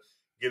had to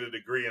get a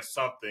degree in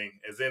something,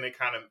 and then it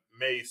kind of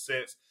made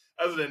sense.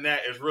 Other than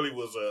that, it really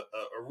was a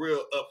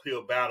real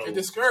uphill battle. It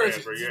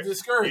discouraged. It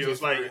discouraged. It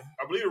was like,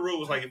 I believe the rule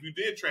was like, if you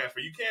did transfer,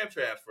 you can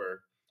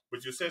transfer,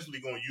 but you're essentially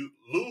going to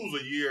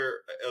lose a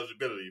year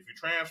eligibility. If you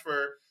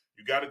transfer,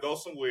 you got to go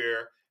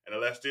somewhere, and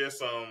unless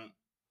there's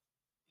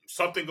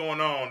something going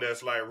on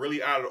that's like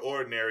really out of the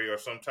ordinary or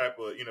some type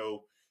of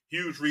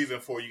huge reason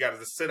for it, you got to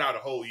just sit out a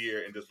whole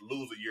year and just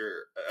lose a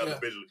year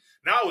eligibility.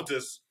 Now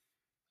it's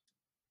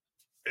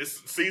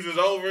season's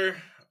over,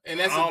 and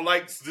I don't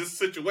like this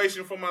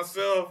situation for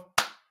myself.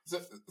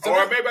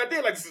 Or maybe I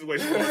did like the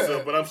situation for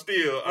myself, but I'm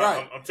still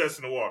I'm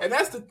testing the water. And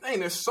that's the thing.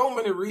 There's so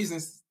many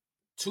reasons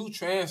to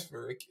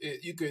transfer.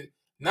 You could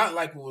not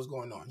like what was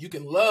going on. You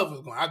can love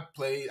what's going on. I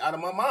played out of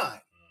my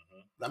mind.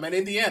 Mm-hmm. I'm at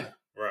Indiana.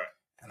 Right.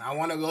 And I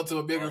want to go to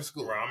a bigger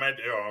school. Right.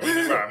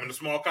 I'm in the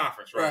small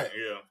conference, right?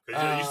 Yeah.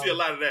 Because you see a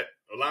lot of that,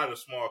 a lot of the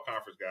small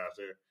conference guys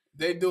there.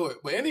 They do it.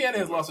 But Indiana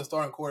has lost a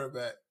starting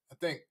quarterback, I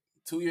think,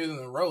 2 years in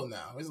a row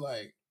now. It's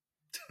like,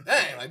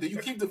 dang, like, do you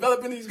keep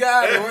developing these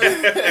guys?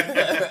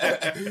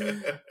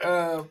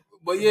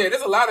 But yeah,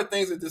 there's a lot of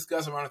things to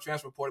discuss around the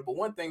transfer portal. But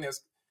one thing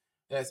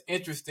that's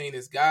interesting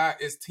is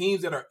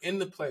teams that are in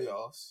the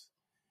playoffs,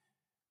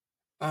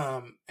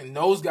 and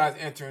those guys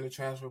entering the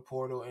transfer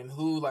portal, and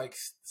who like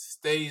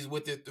stays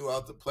with it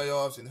throughout the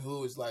playoffs, and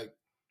who is like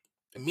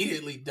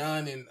immediately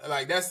done, and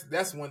like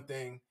that's one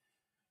thing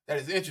that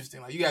is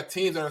interesting. Like you got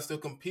teams that are still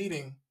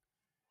competing.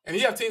 And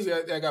you have teams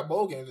that got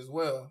bowl games as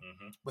well.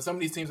 Mm-hmm. But some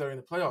of these teams that are in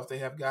the playoffs, they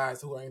have guys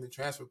who are in the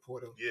transfer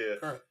portal. Yeah.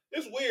 Currently.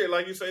 It's weird.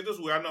 Like you say, this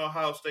is weird. I know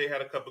Ohio State had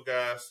a couple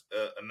guys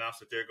announce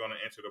that they're going to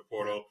enter the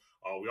portal.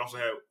 We also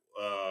had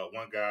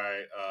one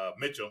guy,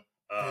 Mitchell.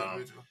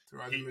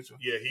 Mitchell.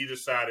 Yeah, he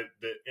decided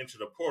to enter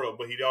the portal,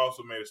 but he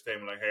also made a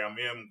statement like, hey, I'm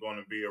going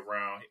to be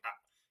around.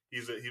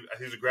 He's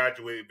a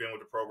graduate, been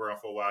with the program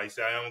for a while. He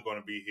said, I am going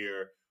to be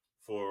here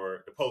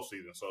for the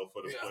postseason. So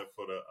for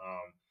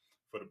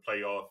the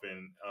playoff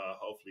and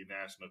hopefully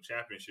national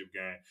championship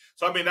game.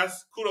 So, I mean,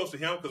 that's kudos to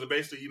him because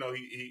basically,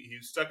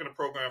 he's stuck in the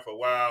program for a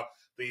while.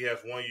 Then he has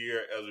 1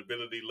 year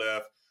eligibility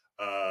left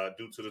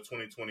due to the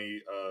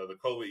 2020, the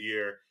COVID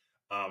year.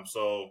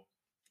 So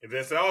And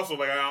then say also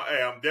like,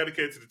 hey, I'm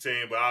dedicated to the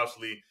team, but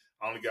obviously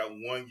I only got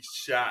one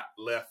shot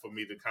left for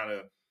me to kind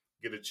of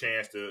get a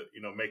chance to,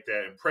 make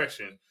that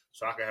impression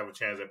so I can have a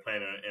chance at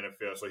playing in the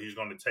NFL. So he's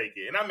going to take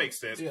it. And that makes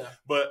sense. Yeah.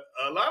 But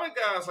a lot of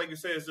guys, like you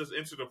said, it's just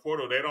into the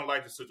portal. They don't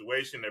like the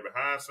situation. They're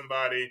behind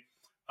somebody.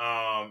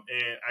 And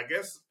I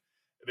guess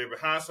they're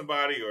behind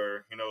somebody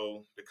or,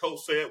 the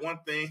coach said one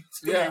thing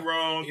to be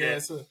wrong. Yeah,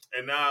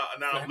 and now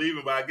I'm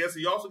leaving. But I guess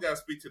you also got to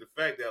speak to the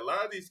fact that a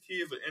lot of these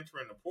kids are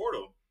entering the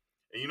portal.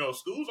 And,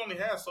 schools only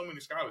have so many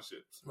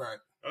scholarships. Right.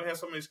 They only have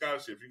so many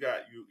scholarships.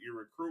 You're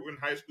recruiting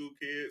high school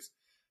kids.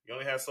 You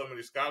only have so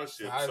many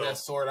scholarships. How does that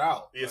sort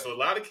out? Yeah, so a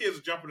lot of kids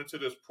are jumping into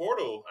this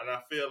portal, and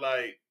I feel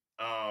like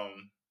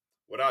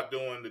without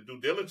doing the due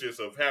diligence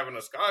of having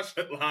a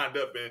scholarship lined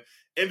up and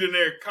ending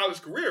their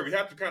college career, we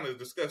have to kind of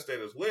discuss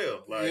that as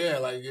well. Like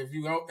if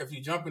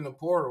you jump in the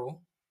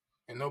portal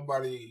and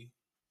nobody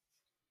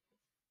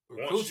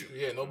recruits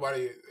you,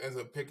 nobody ends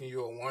up picking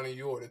you or wanting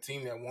you, or the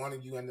team that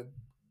wanted you end up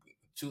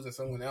choosing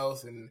someone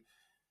else, and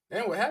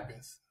then what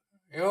happens?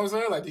 You know what I'm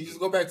saying? Like, do you just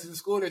go back to the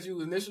school that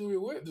you initially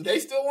were with? Do they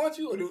still want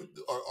you,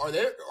 or are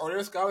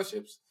there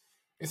scholarships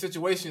and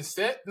situations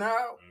set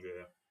now?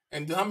 Yeah.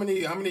 And how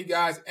many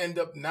guys end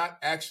up not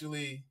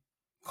actually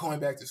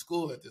going back to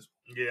school at this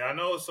point? Yeah, I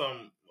know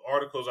some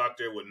articles out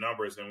there with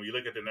numbers, and when you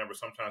look at the numbers,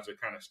 sometimes they're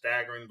kind of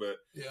staggering, but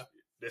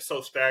they're so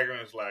staggering.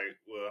 It's like,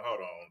 well, hold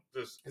on,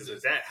 is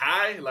it that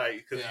high?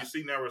 Like, because you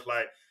see numbers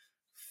like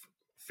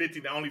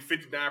only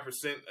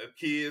 59% of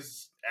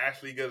kids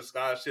actually get a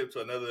scholarship to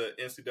another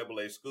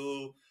NCAA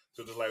school.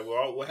 So just like,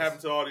 well, what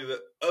happened to all these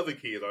other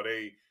kids? Are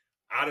they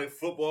out of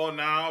football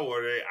now,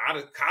 or are they out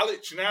of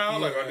college now?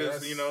 Like, are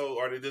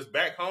they just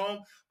back home?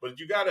 But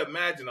you got to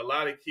imagine a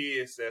lot of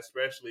kids,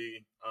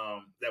 especially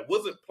that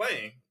wasn't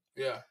playing.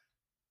 Yeah.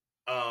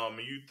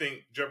 You think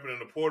jumping in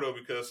the portal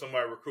because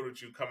somebody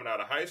recruited you coming out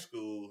of high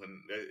school,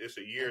 and it's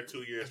a year,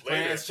 2 years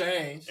later. Plans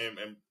change, and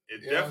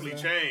it definitely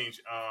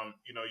changed.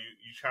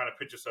 You trying to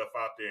put yourself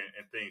out there,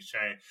 and things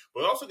change.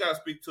 But also got to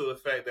speak to the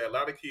fact that a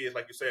lot of kids,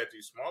 like you said, at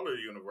these smaller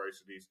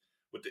universities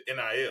with the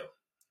NIL,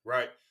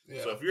 right?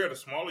 Yeah. So if you're at a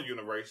smaller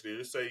university,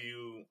 let's say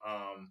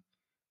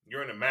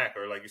you're in the MAC,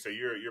 or like you say,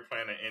 you're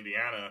playing in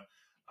Indiana,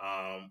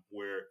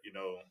 where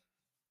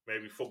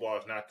maybe football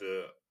is not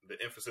the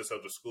emphasis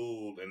of the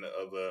school and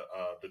of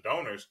the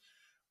donors.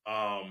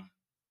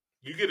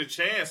 You get a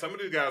chance. Some of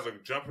these guys are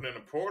jumping in the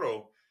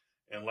portal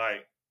and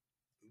like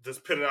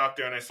just put it out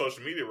there on their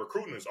social media.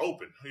 Recruiting is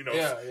open.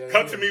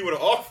 Come to me with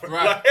an offer.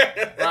 Right.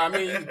 Right. I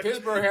mean,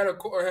 Pittsburgh had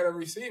a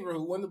receiver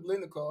who won the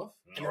Blitnikoff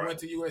and went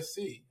to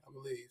USC, I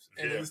believe.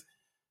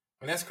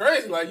 And that's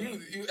crazy. Like you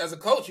as a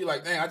coach, you're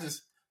like, dang,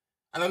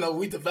 I don't know,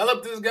 we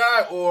developed this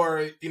guy,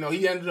 or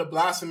he ended up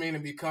blossoming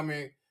and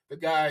becoming the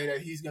guy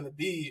that he's going to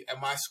be at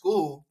my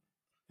school,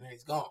 and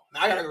he's gone.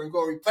 Now I got to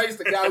go replace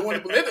the guy who won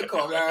the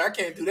Blitikoff. I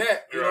can't do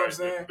that. You know what I'm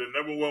saying? The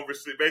number one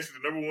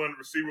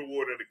receiver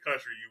award in the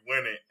country, you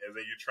win it, and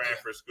then you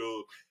transfer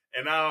school.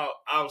 And now,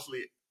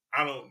 obviously,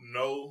 I don't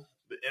know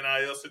the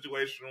NIL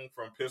situation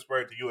from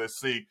Pittsburgh to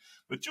USC,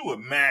 but you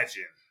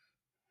imagine.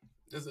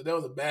 There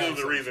was a bag. There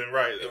was a reason,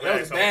 right? There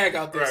was a bag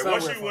out there.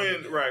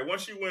 Right.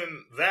 Once you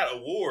win that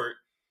award,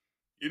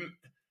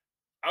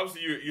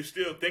 obviously you're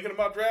still thinking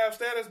about draft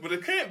status, but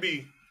it can't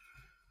be.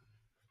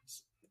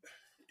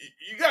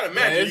 You got to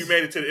imagine you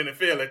made it to the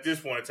NFL at this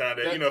point in time.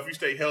 That if you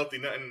stay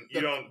healthy,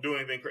 you don't do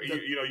anything crazy.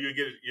 You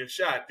get your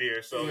shot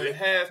there. So it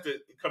has to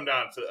come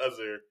down to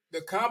other.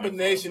 The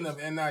combination of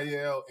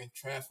NIL and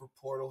transfer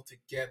portal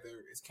together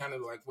is kind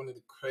of like one of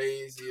the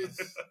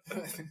craziest.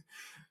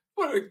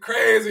 One of the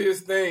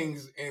craziest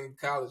things in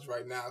college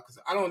right now, because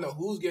I don't know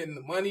who's getting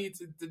the money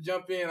to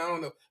jump in. I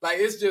don't know. Like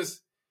it's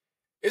just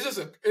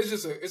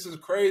a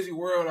crazy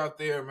world out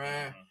there,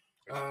 man.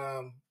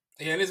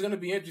 And it's going to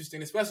be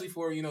interesting, especially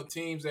for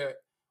teams that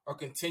are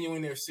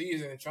continuing their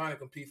season and trying to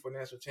compete for a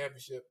national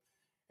championship,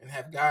 and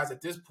have guys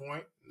at this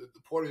point. The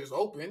portal is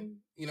open.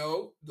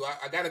 Do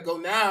I got to go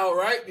now,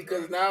 right?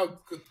 Because now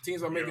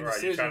teams are making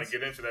decisions. You're trying to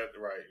get into that,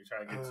 right? You're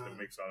trying to get into the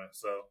mix on it.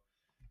 So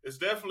it's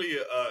definitely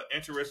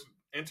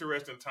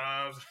interesting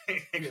times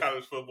in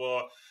college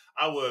football.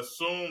 I would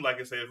assume, like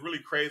I said, it's really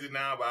crazy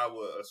now, but I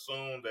would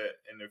assume that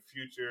in the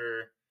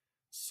future,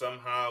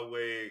 somehow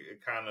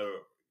it kind of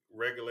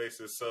regulates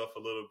itself a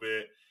little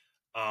bit.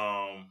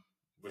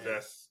 But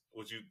that's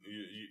what you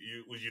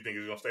think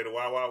is gonna stay the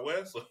Wild Wild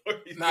West?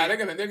 Nah,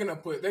 they're gonna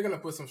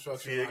put some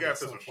structure. Yeah, got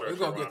some structure. It's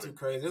gonna get too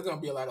crazy. There's gonna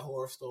be a lot of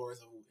horror stories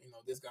of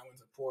this guy went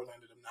to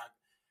Portland and them not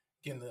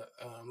getting the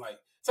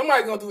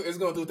somebody's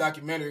gonna do a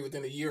documentary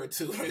within a year or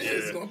two.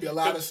 There's gonna be a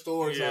lot of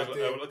stories out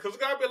there. Because there's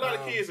gotta be a lot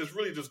of kids that's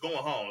really just going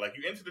home. Like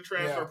you enter the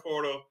transfer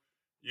portal,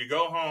 you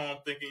go home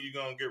thinking you're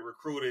gonna get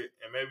recruited,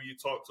 and maybe you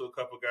talk to a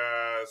couple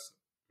guys.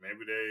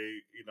 Maybe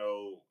they,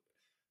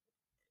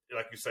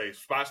 like you say,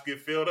 spots get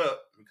filled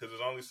up because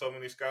there's only so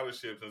many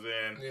scholarships, and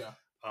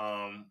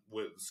then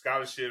with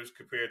scholarships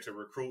compared to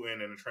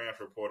recruiting and the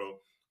transfer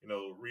portal,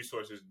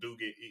 resources do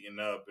get eaten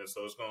up, and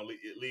so it's gonna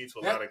lead to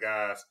a lot of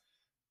guys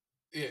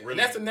really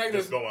that's the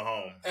negative. Just going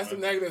home. That's the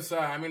negative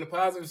side. I mean, the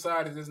positive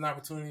side is there's an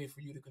opportunity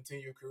for you to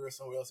continue your career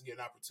somewhere else and get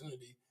an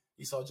opportunity.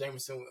 You saw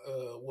Jameson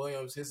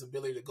Williams, his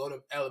ability to go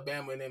to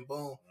Alabama, and then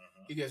boom,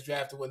 he gets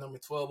drafted with number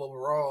 12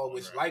 overall,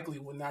 which likely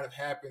would not have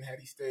happened had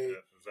he stayed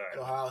at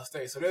Ohio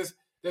State. So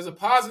there's a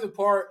positive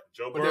part.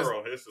 Joe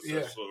Burrow, his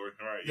success story.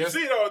 Right. You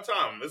see it all the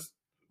time.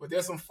 But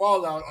there's some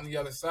fallout on the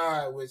other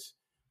side, which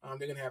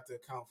they're gonna have to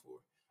account for.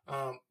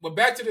 But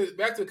back to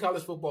the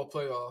college football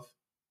playoff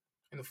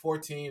and the 4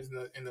 teams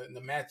and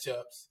the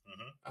matchups.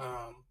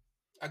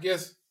 I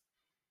guess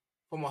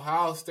from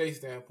Ohio State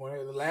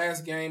standpoint, the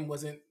last game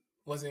wasn't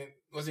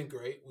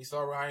great. We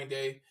saw Ryan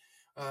Day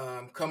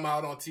come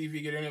out on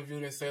TV, get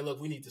interviewed, and say, "Look,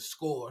 we need to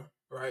score.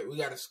 Right, we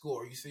got to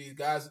score." You see,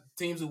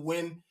 teams who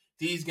win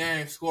these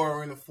games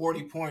score in the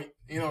 40 point,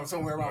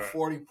 somewhere around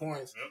 40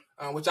 points,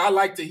 which I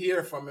like to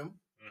hear from him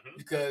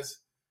because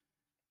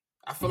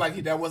I feel like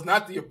that was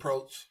not the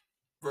approach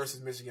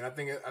versus Michigan. I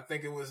think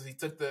it was he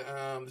took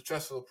the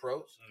Tressel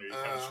approach. Yeah,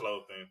 kind of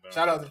slow things down.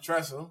 Shout out to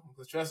Tressel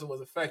because Tressel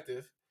was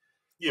effective.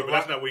 Yeah, but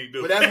that's not what you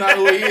do. But that's not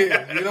who he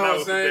is. You know what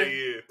I'm saying? He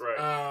is,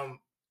 right.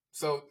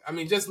 So I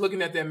mean, just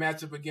looking at that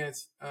matchup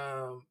against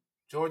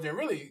Georgia and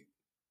really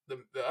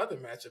the other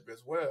matchup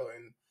as well,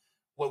 and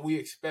what we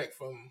expect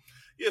from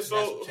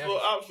so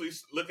obviously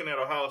looking at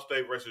Ohio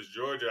State versus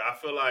Georgia, I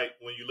feel like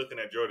when you're looking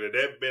at Georgia,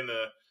 they've been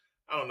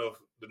I don't know if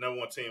the number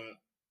one team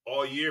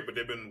all year, but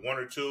they've been 1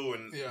 or 2,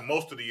 and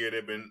most of the year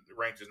they've been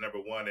ranked as number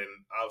 1. And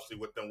obviously,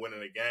 with them winning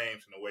the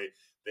games in the way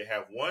they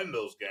have won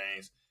those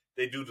games,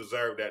 they do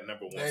deserve that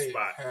number 1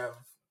 spot.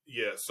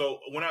 Yeah. So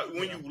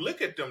when you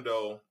look at them,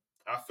 though,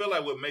 I feel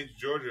like what makes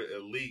Georgia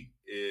elite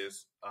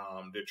is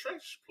their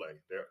trench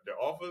play, their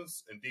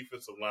offense and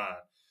defensive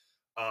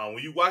line.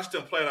 When you watch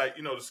them play, like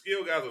the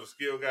skill guys are the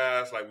skill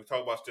guys. Like we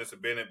talk about Stetson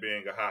Bennett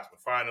being a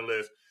Heisman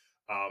finalist.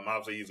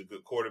 Obviously, he's a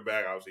good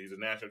quarterback. Obviously, he's a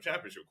national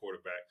championship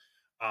quarterback.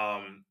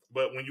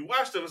 But when you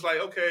watch them, it's like,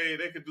 okay,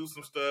 they could do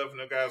some stuff, and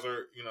the guys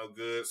are,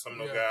 good. Some of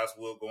those guys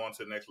will go on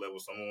to the next level.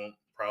 Some of them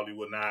probably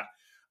will not.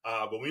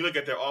 But when you look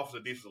at their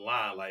offensive defensive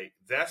line, like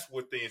that's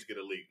where things get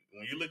elite.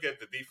 When you look at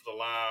the defensive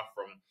line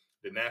from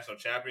the national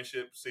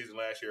championship season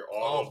last year,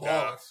 all those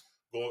guys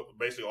going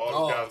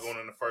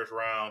in the first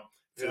round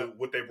to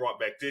what they brought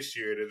back this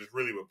year that is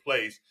really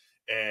replaced.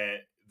 And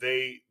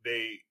they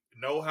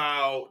know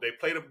how they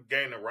play the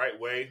game the right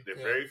way. They're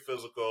very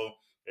physical.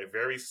 They're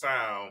very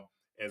sound.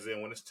 And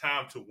then when it's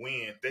time to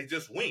win, they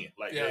just win.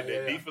 Like their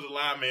defensive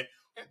linemen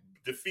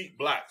defeat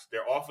blocks.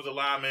 Their offensive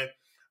linemen,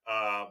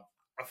 I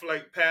feel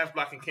like pass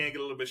blocking can get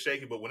a little bit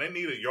shaky, but when they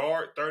need a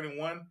yard,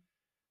 31,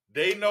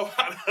 they know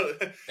how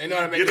to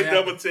get a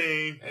double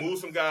team, move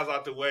some guys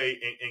out the way,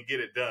 and get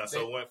it done.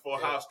 So for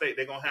Ohio State,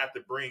 they're going to have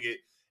to bring it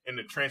in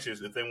the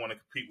trenches if they want to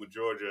compete with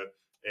Georgia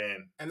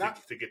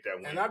to get that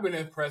win. And I've been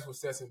impressed with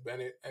Stetson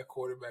Bennett at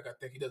quarterback. I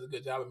think he does a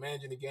good job of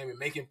managing the game and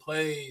making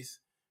plays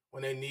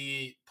when they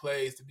need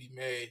plays to be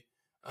made.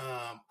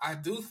 I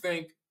do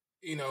think,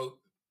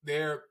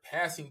 their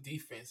passing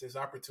defense is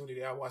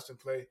opportunity. I watched them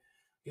play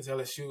against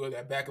LSU.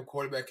 That backup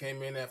quarterback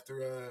came in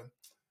after,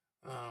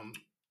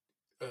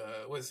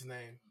 what's his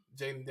name?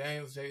 Jaden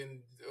Daniels.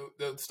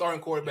 The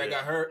starting quarterback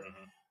got hurt.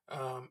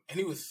 And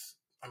they were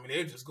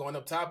just going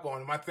up top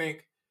on him.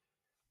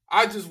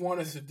 I just want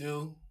us to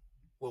do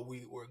what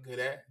we were good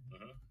at,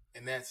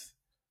 and that's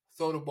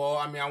throw the ball.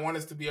 I mean, I want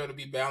us to be able to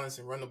be balanced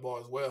and run the ball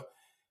as well.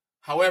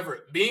 However,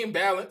 being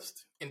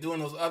balanced and doing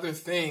those other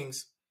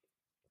things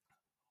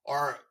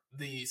are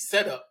the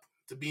setup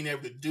to being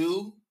able to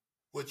do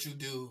what you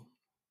do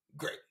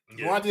great.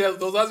 You want to do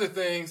those other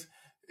things.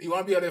 You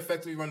want to be able to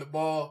effectively run the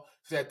ball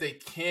so that they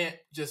can't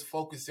just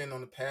focus in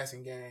on the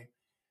passing game.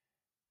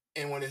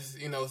 And when it's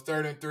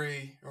 3rd and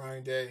 3,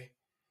 Ryan Day,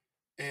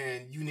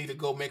 and you need to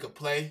go make a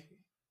play,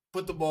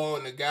 put the ball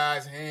in the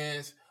guy's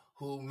hands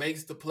who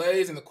makes the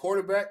plays and the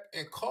quarterback,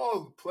 and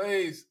call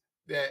plays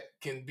that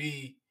can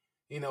be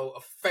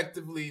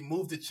effectively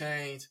move the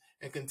chains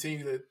and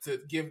continue to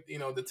give,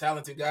 the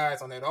talented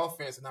guys on that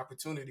offense an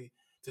opportunity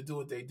to do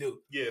what they do.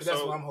 Yeah, so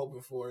that's what I'm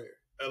hoping for here.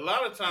 A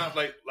lot of times,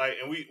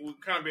 and we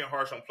kind of being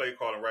harsh on play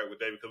calling right with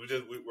David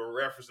because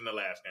we're referencing the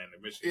last game,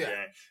 the Michigan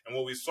game, and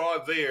what we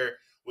saw there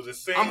was it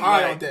seemed I'm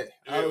high on Day.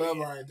 I love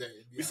Ryan Day.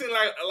 We seen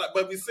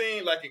but we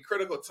seen in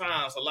critical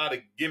times a lot of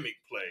gimmick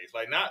plays,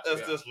 like not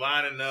us just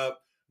lining up,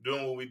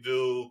 doing what we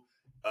do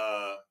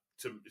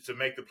to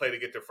make the play to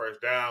get the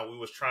first down. We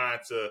was trying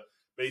to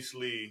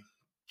basically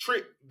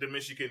trick the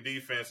Michigan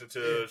defense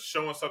into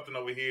showing something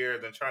over here,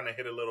 then trying to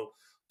hit a little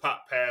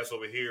pop pass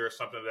over here or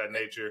something of that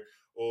nature,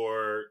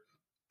 or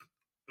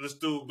let's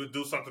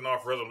do something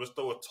off rhythm. Let's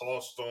throw a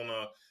toss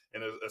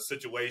in a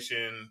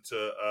situation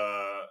to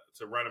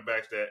running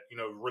backs that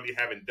really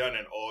haven't done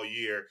it all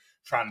year,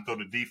 trying to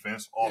throw the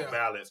defense off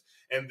balance.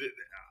 And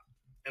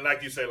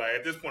like you say,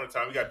 at this point in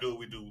time, we got to do what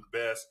we do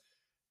best.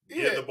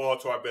 Get the ball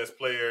to our best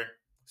player,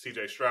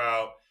 C.J.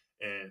 Stroud,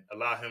 and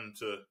allow him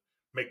to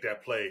make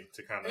that play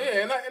to kind of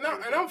and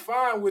I'm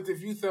fine with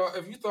if you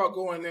thought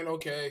going in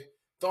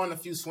throwing a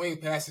few swing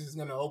passes is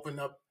going to open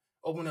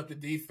up the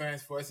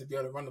defense for us to be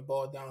able to run the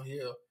ball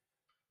downhill.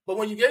 But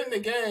when you get in the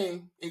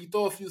game and you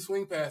throw a few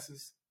swing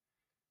passes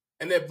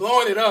and they're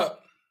blowing it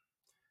up,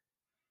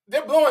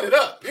 they're blowing it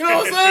up. You know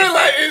what I'm saying?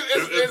 Like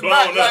it's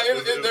not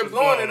like they're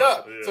blowing it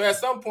up. Yeah. So at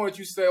some point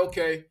you say,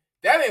 okay,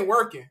 that ain't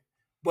working.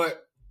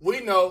 But we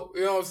know,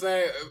 you know what I'm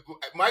saying?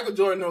 Michael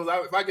Jordan knows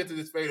if I get to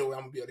this fadeaway,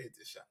 I'm gonna be able to hit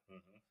this shot.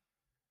 Mm-hmm.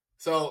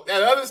 So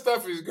that other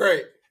stuff is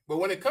great. But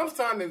when it comes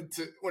time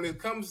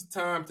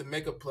to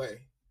make a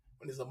play,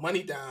 when there's a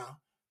money down,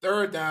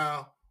 third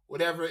down,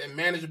 whatever, and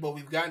manageable,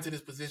 we've gotten to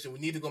this position, we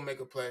need to go make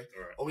a play.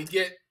 Right. Or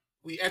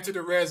we enter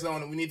the red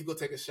zone and we need to go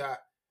take a shot.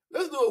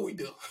 Let's do what we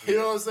do. You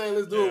know what I'm saying?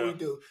 Let's do what we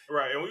do.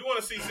 Right. And we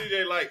want to see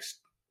CJ like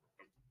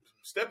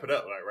step it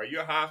up. Like, right,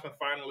 you're a Heisman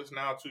finalist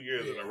now 2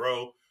 years in a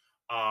row.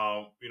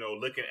 You know,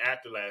 looking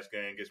at the last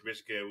game against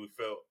Michigan,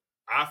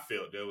 I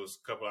felt there was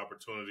a couple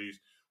opportunities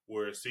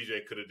where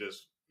CJ could have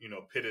just, you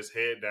know, put his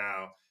head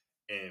down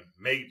and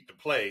made the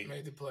play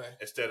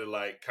instead of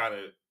like kind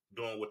of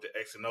doing what the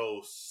X and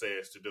O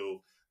says to do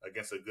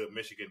against a good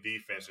Michigan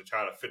defense and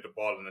try to fit the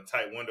ball in a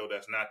tight window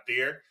that's not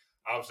there.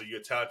 Obviously, you're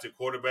a talented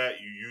quarterback.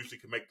 You usually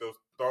can make those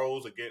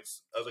throws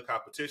against other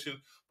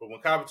competition. But when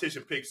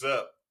competition picks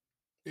up,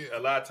 a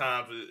lot of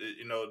times,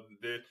 you know,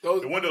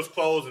 the window's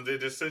closed and they're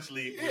just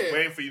essentially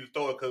waiting for you to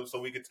throw it so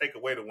we can take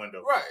away the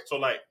window. Right. So,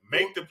 like,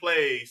 make the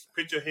plays,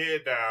 put your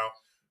head down.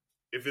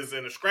 If it's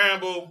in a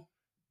scramble,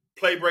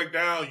 play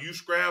breakdown, you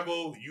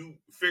scramble, you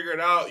figure it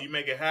out, you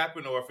make it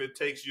happen. Or if it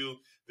takes you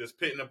just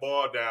pitting the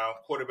ball down,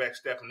 quarterback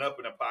stepping up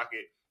in the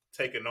pocket,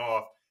 taking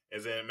off,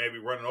 and then maybe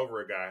running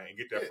over a guy and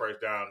get that first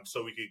down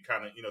so we can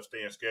kind of, you know,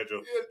 stay in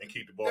schedule and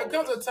keep the ball. There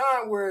comes a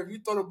time where if you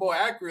throw the ball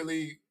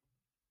accurately,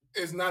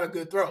 it's not a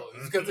good throw.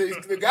 It's because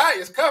the guy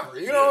is covered.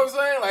 You know what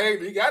I'm saying?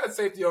 Like, he got a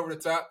safety over the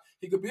top.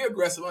 He could be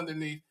aggressive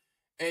underneath.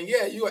 And,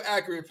 you're an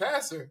accurate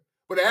passer,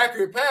 but an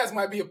accurate pass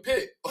might be a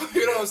pick.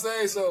 You know what I'm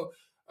saying? So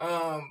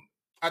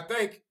I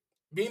think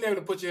being able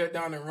to put your head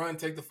down and run,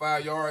 take the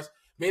 5 yards,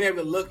 being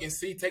able to look and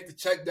see, take the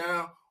check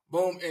down,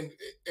 boom,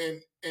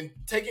 and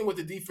taking what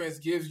the defense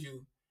gives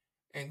you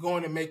and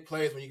going to make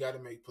plays when you got to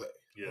make plays.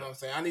 Yeah. You know what I'm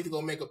saying? I need to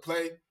go make a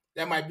play.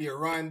 That might be a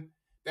run.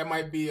 That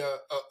might be a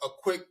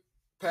quick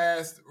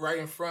pass right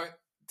in front,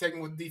 taking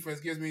what the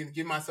defense gives me and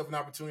give myself an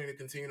opportunity to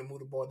continue to move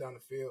the ball down the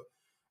field.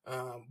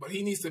 But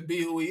he needs to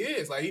be who he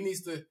is. Like,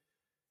 he's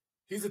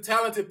a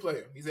talented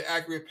player. He's an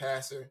accurate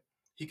passer.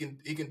 He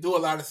can do a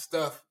lot of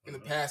stuff in the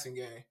passing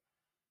game.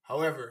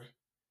 However,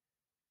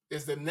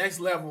 there's the next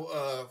level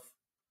of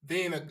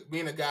being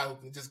a guy who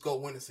can just go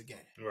win us a game.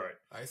 Right.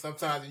 Like,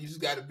 sometimes you just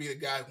got to be the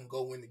guy who can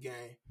go win the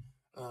game.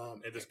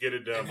 And just get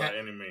it done by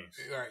any means.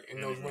 Right,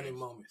 in those winning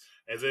moments.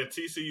 And then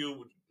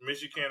TCU,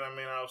 Michigan, I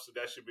mean, obviously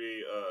that should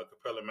be a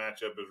compelling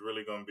matchup. It's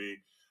really going to be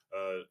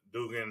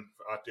Dugan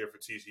out there for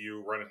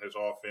TCU running his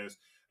offense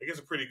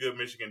against a pretty good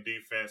Michigan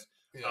defense.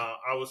 Yeah.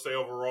 I would say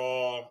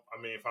overall,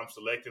 I mean, if I'm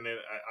selecting it,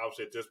 I would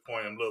say at this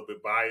point I'm a little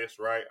bit biased,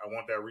 right? I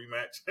want that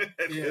rematch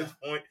at this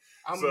point.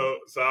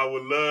 So I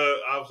would love,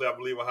 obviously I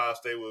believe Ohio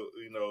State will,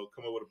 you know,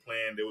 come up with a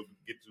plan. They would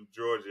get to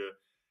Georgia.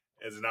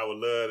 And then I would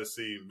love to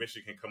see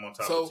Michigan come on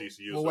top of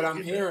TCU. Well, what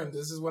I'm hearing,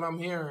 this is what I'm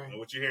hearing.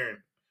 What you hearing?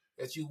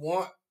 That you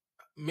want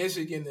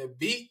Michigan to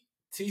beat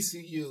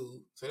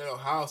TCU so that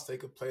Ohio State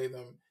could play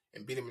them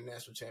and beat them in the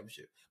national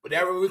championship. But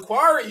that would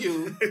require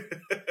you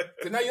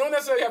to, now you don't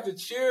necessarily have to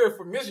cheer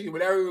for Michigan, but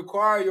that would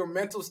require your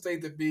mental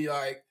state to be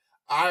like,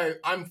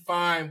 I'm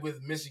fine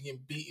with Michigan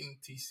beating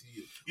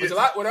TCU. Which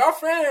with our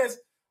fans,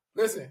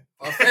 listen,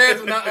 our fans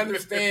will not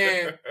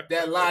understand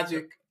that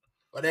logic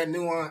or that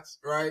nuance,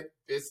 right?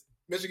 It's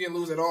Michigan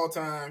lose at all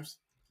times.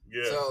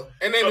 Yeah. So,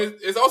 and then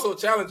it's also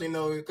challenging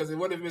though, because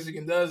what if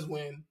Michigan does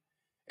win,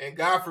 and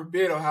God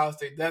forbid Ohio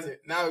State doesn't?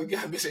 Now we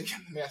got Michigan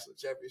in the national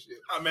championship.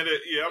 I mean,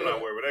 I'm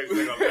not worried, but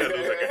they're gonna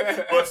lose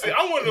again. But see,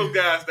 I'm one of those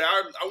guys that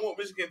I want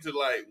Michigan to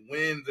like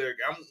win their.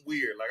 I'm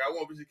weird. Like, I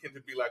want Michigan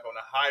to be like on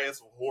the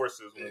highest of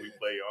horses when we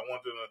play. I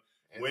want them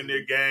to win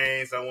their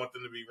games. I want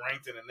them to be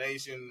ranked in the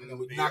nation,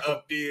 and be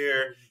up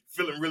there,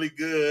 feeling really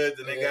good.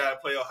 Then they got to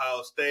play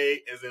Ohio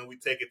State, and then we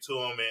take it to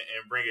them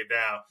and bring it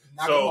down.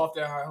 Knock them off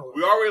that high horse.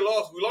 We already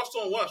lost. We lost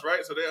to them once,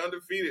 right? So they're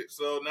undefeated.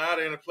 So now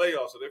they're in the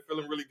playoffs. So they're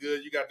feeling really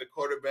good. You got the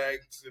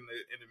quarterbacks in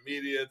the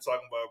media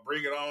talking about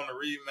bring it on, the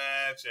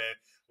rematch. And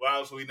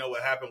obviously we know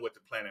what happened with the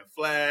planting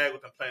flag.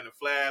 With them planting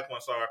flag,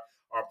 once our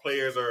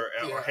players are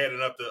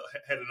heading up the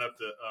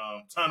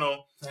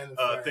tunnel,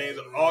 things,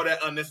 all that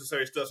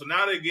unnecessary stuff. So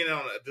now they're getting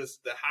on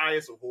just the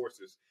highest of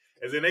horses.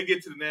 And then they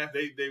get to the NAF,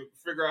 they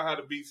figure out how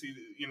to beat.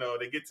 You know,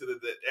 they get to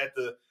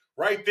the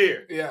right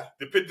there. Yeah,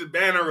 they put the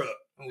banner up.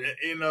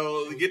 You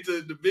know, they get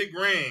to the big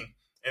ring,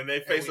 and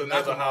they face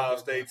another Ohio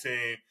State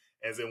team.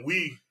 And then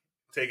we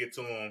take it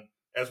to them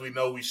as we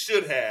know we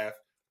should have.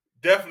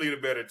 Definitely the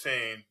better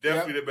team.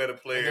 Definitely the better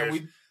players.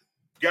 We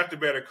got the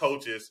better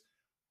coaches.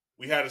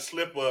 We had a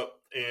slip up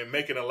in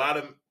making a lot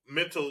of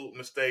mental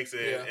mistakes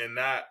and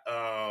not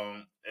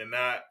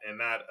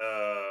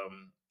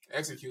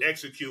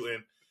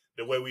executing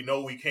the way we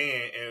know we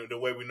can and the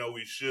way we know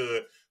we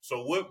should.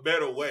 So what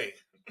better way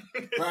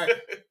Right.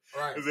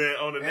 And then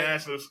on the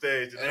national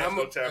stage, the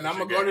national championship and I'm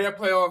going to go to that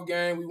playoff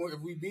game. If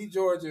we beat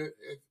Georgia,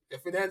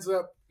 if it ends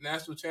up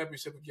national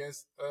championship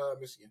against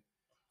Michigan,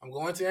 I'm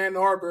going to Ann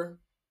Arbor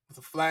with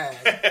a flag.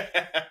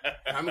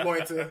 And I'm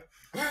going to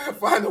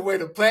find a way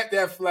to plant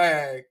that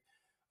flag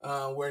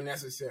where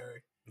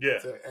necessary. Yeah.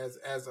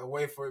 As a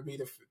way for me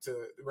to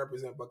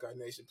represent Buckeye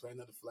Nation, plant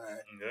another flag.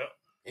 Yeah.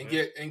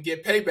 And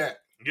get payback.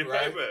 Get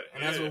right? payback.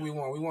 And that's what we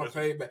want. We want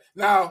payback.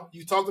 Now,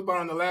 you talked about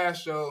on the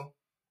last show,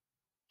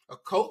 a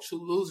coach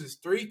who loses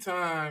 3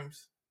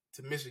 times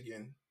to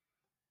Michigan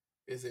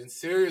is in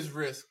serious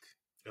risk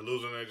of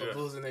losing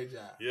their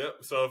job. Yep.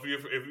 So if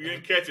you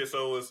didn't catch it,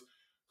 so it was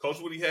Coach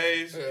Woody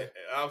Hayes. Yeah.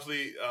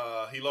 Obviously,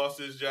 he lost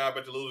his job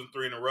after losing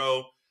 3 in a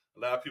row. A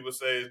lot of people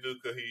say it's due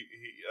because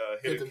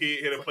he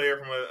hit a player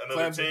from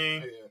another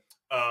team.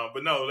 Yeah.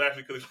 But no, it was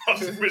actually because he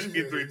lost to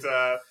Michigan 3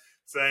 times.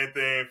 Same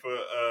thing for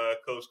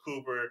Coach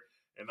Cooper,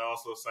 and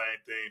also same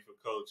thing for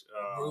Coach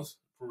Bruce.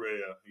 For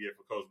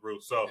Coach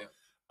Bruce. So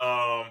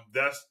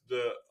that's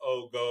the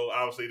old goal.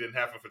 Obviously, it didn't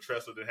happen for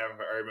Tressel, didn't happen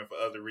for Urban for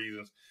other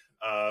reasons.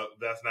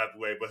 That's not the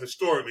way. But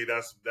historically,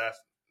 that's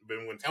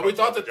been when. And we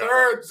thought the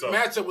third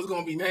matchup was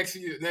going to be next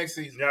season. Next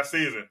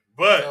season,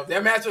 but if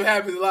that matchup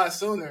happens a lot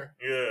sooner.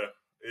 Yeah.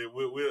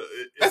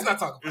 Let's not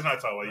talk about it. Let's not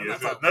talk about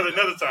it.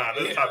 Another time.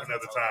 Let's talk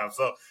another time.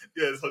 So,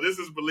 so this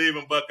is Believe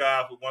in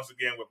Buckeyes once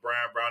again with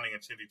Brian Browning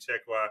and Chindy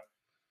Chekwa.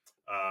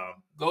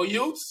 Go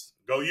Utes.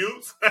 Go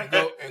Utes.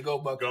 and go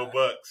Buckeyes. Go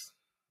Bucks.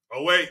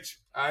 OH.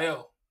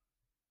 IO.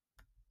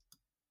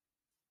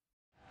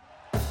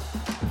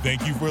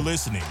 Thank you for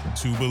listening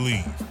to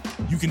Believe.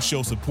 You can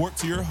show support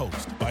to your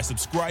host by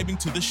subscribing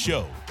to the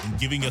show and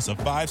giving us a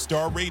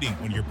 5-star rating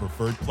on your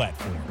preferred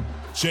platform.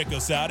 Check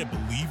us out at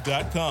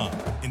Believe.com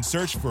and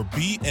search for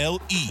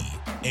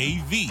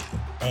BLEAV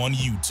on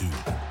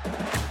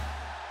YouTube.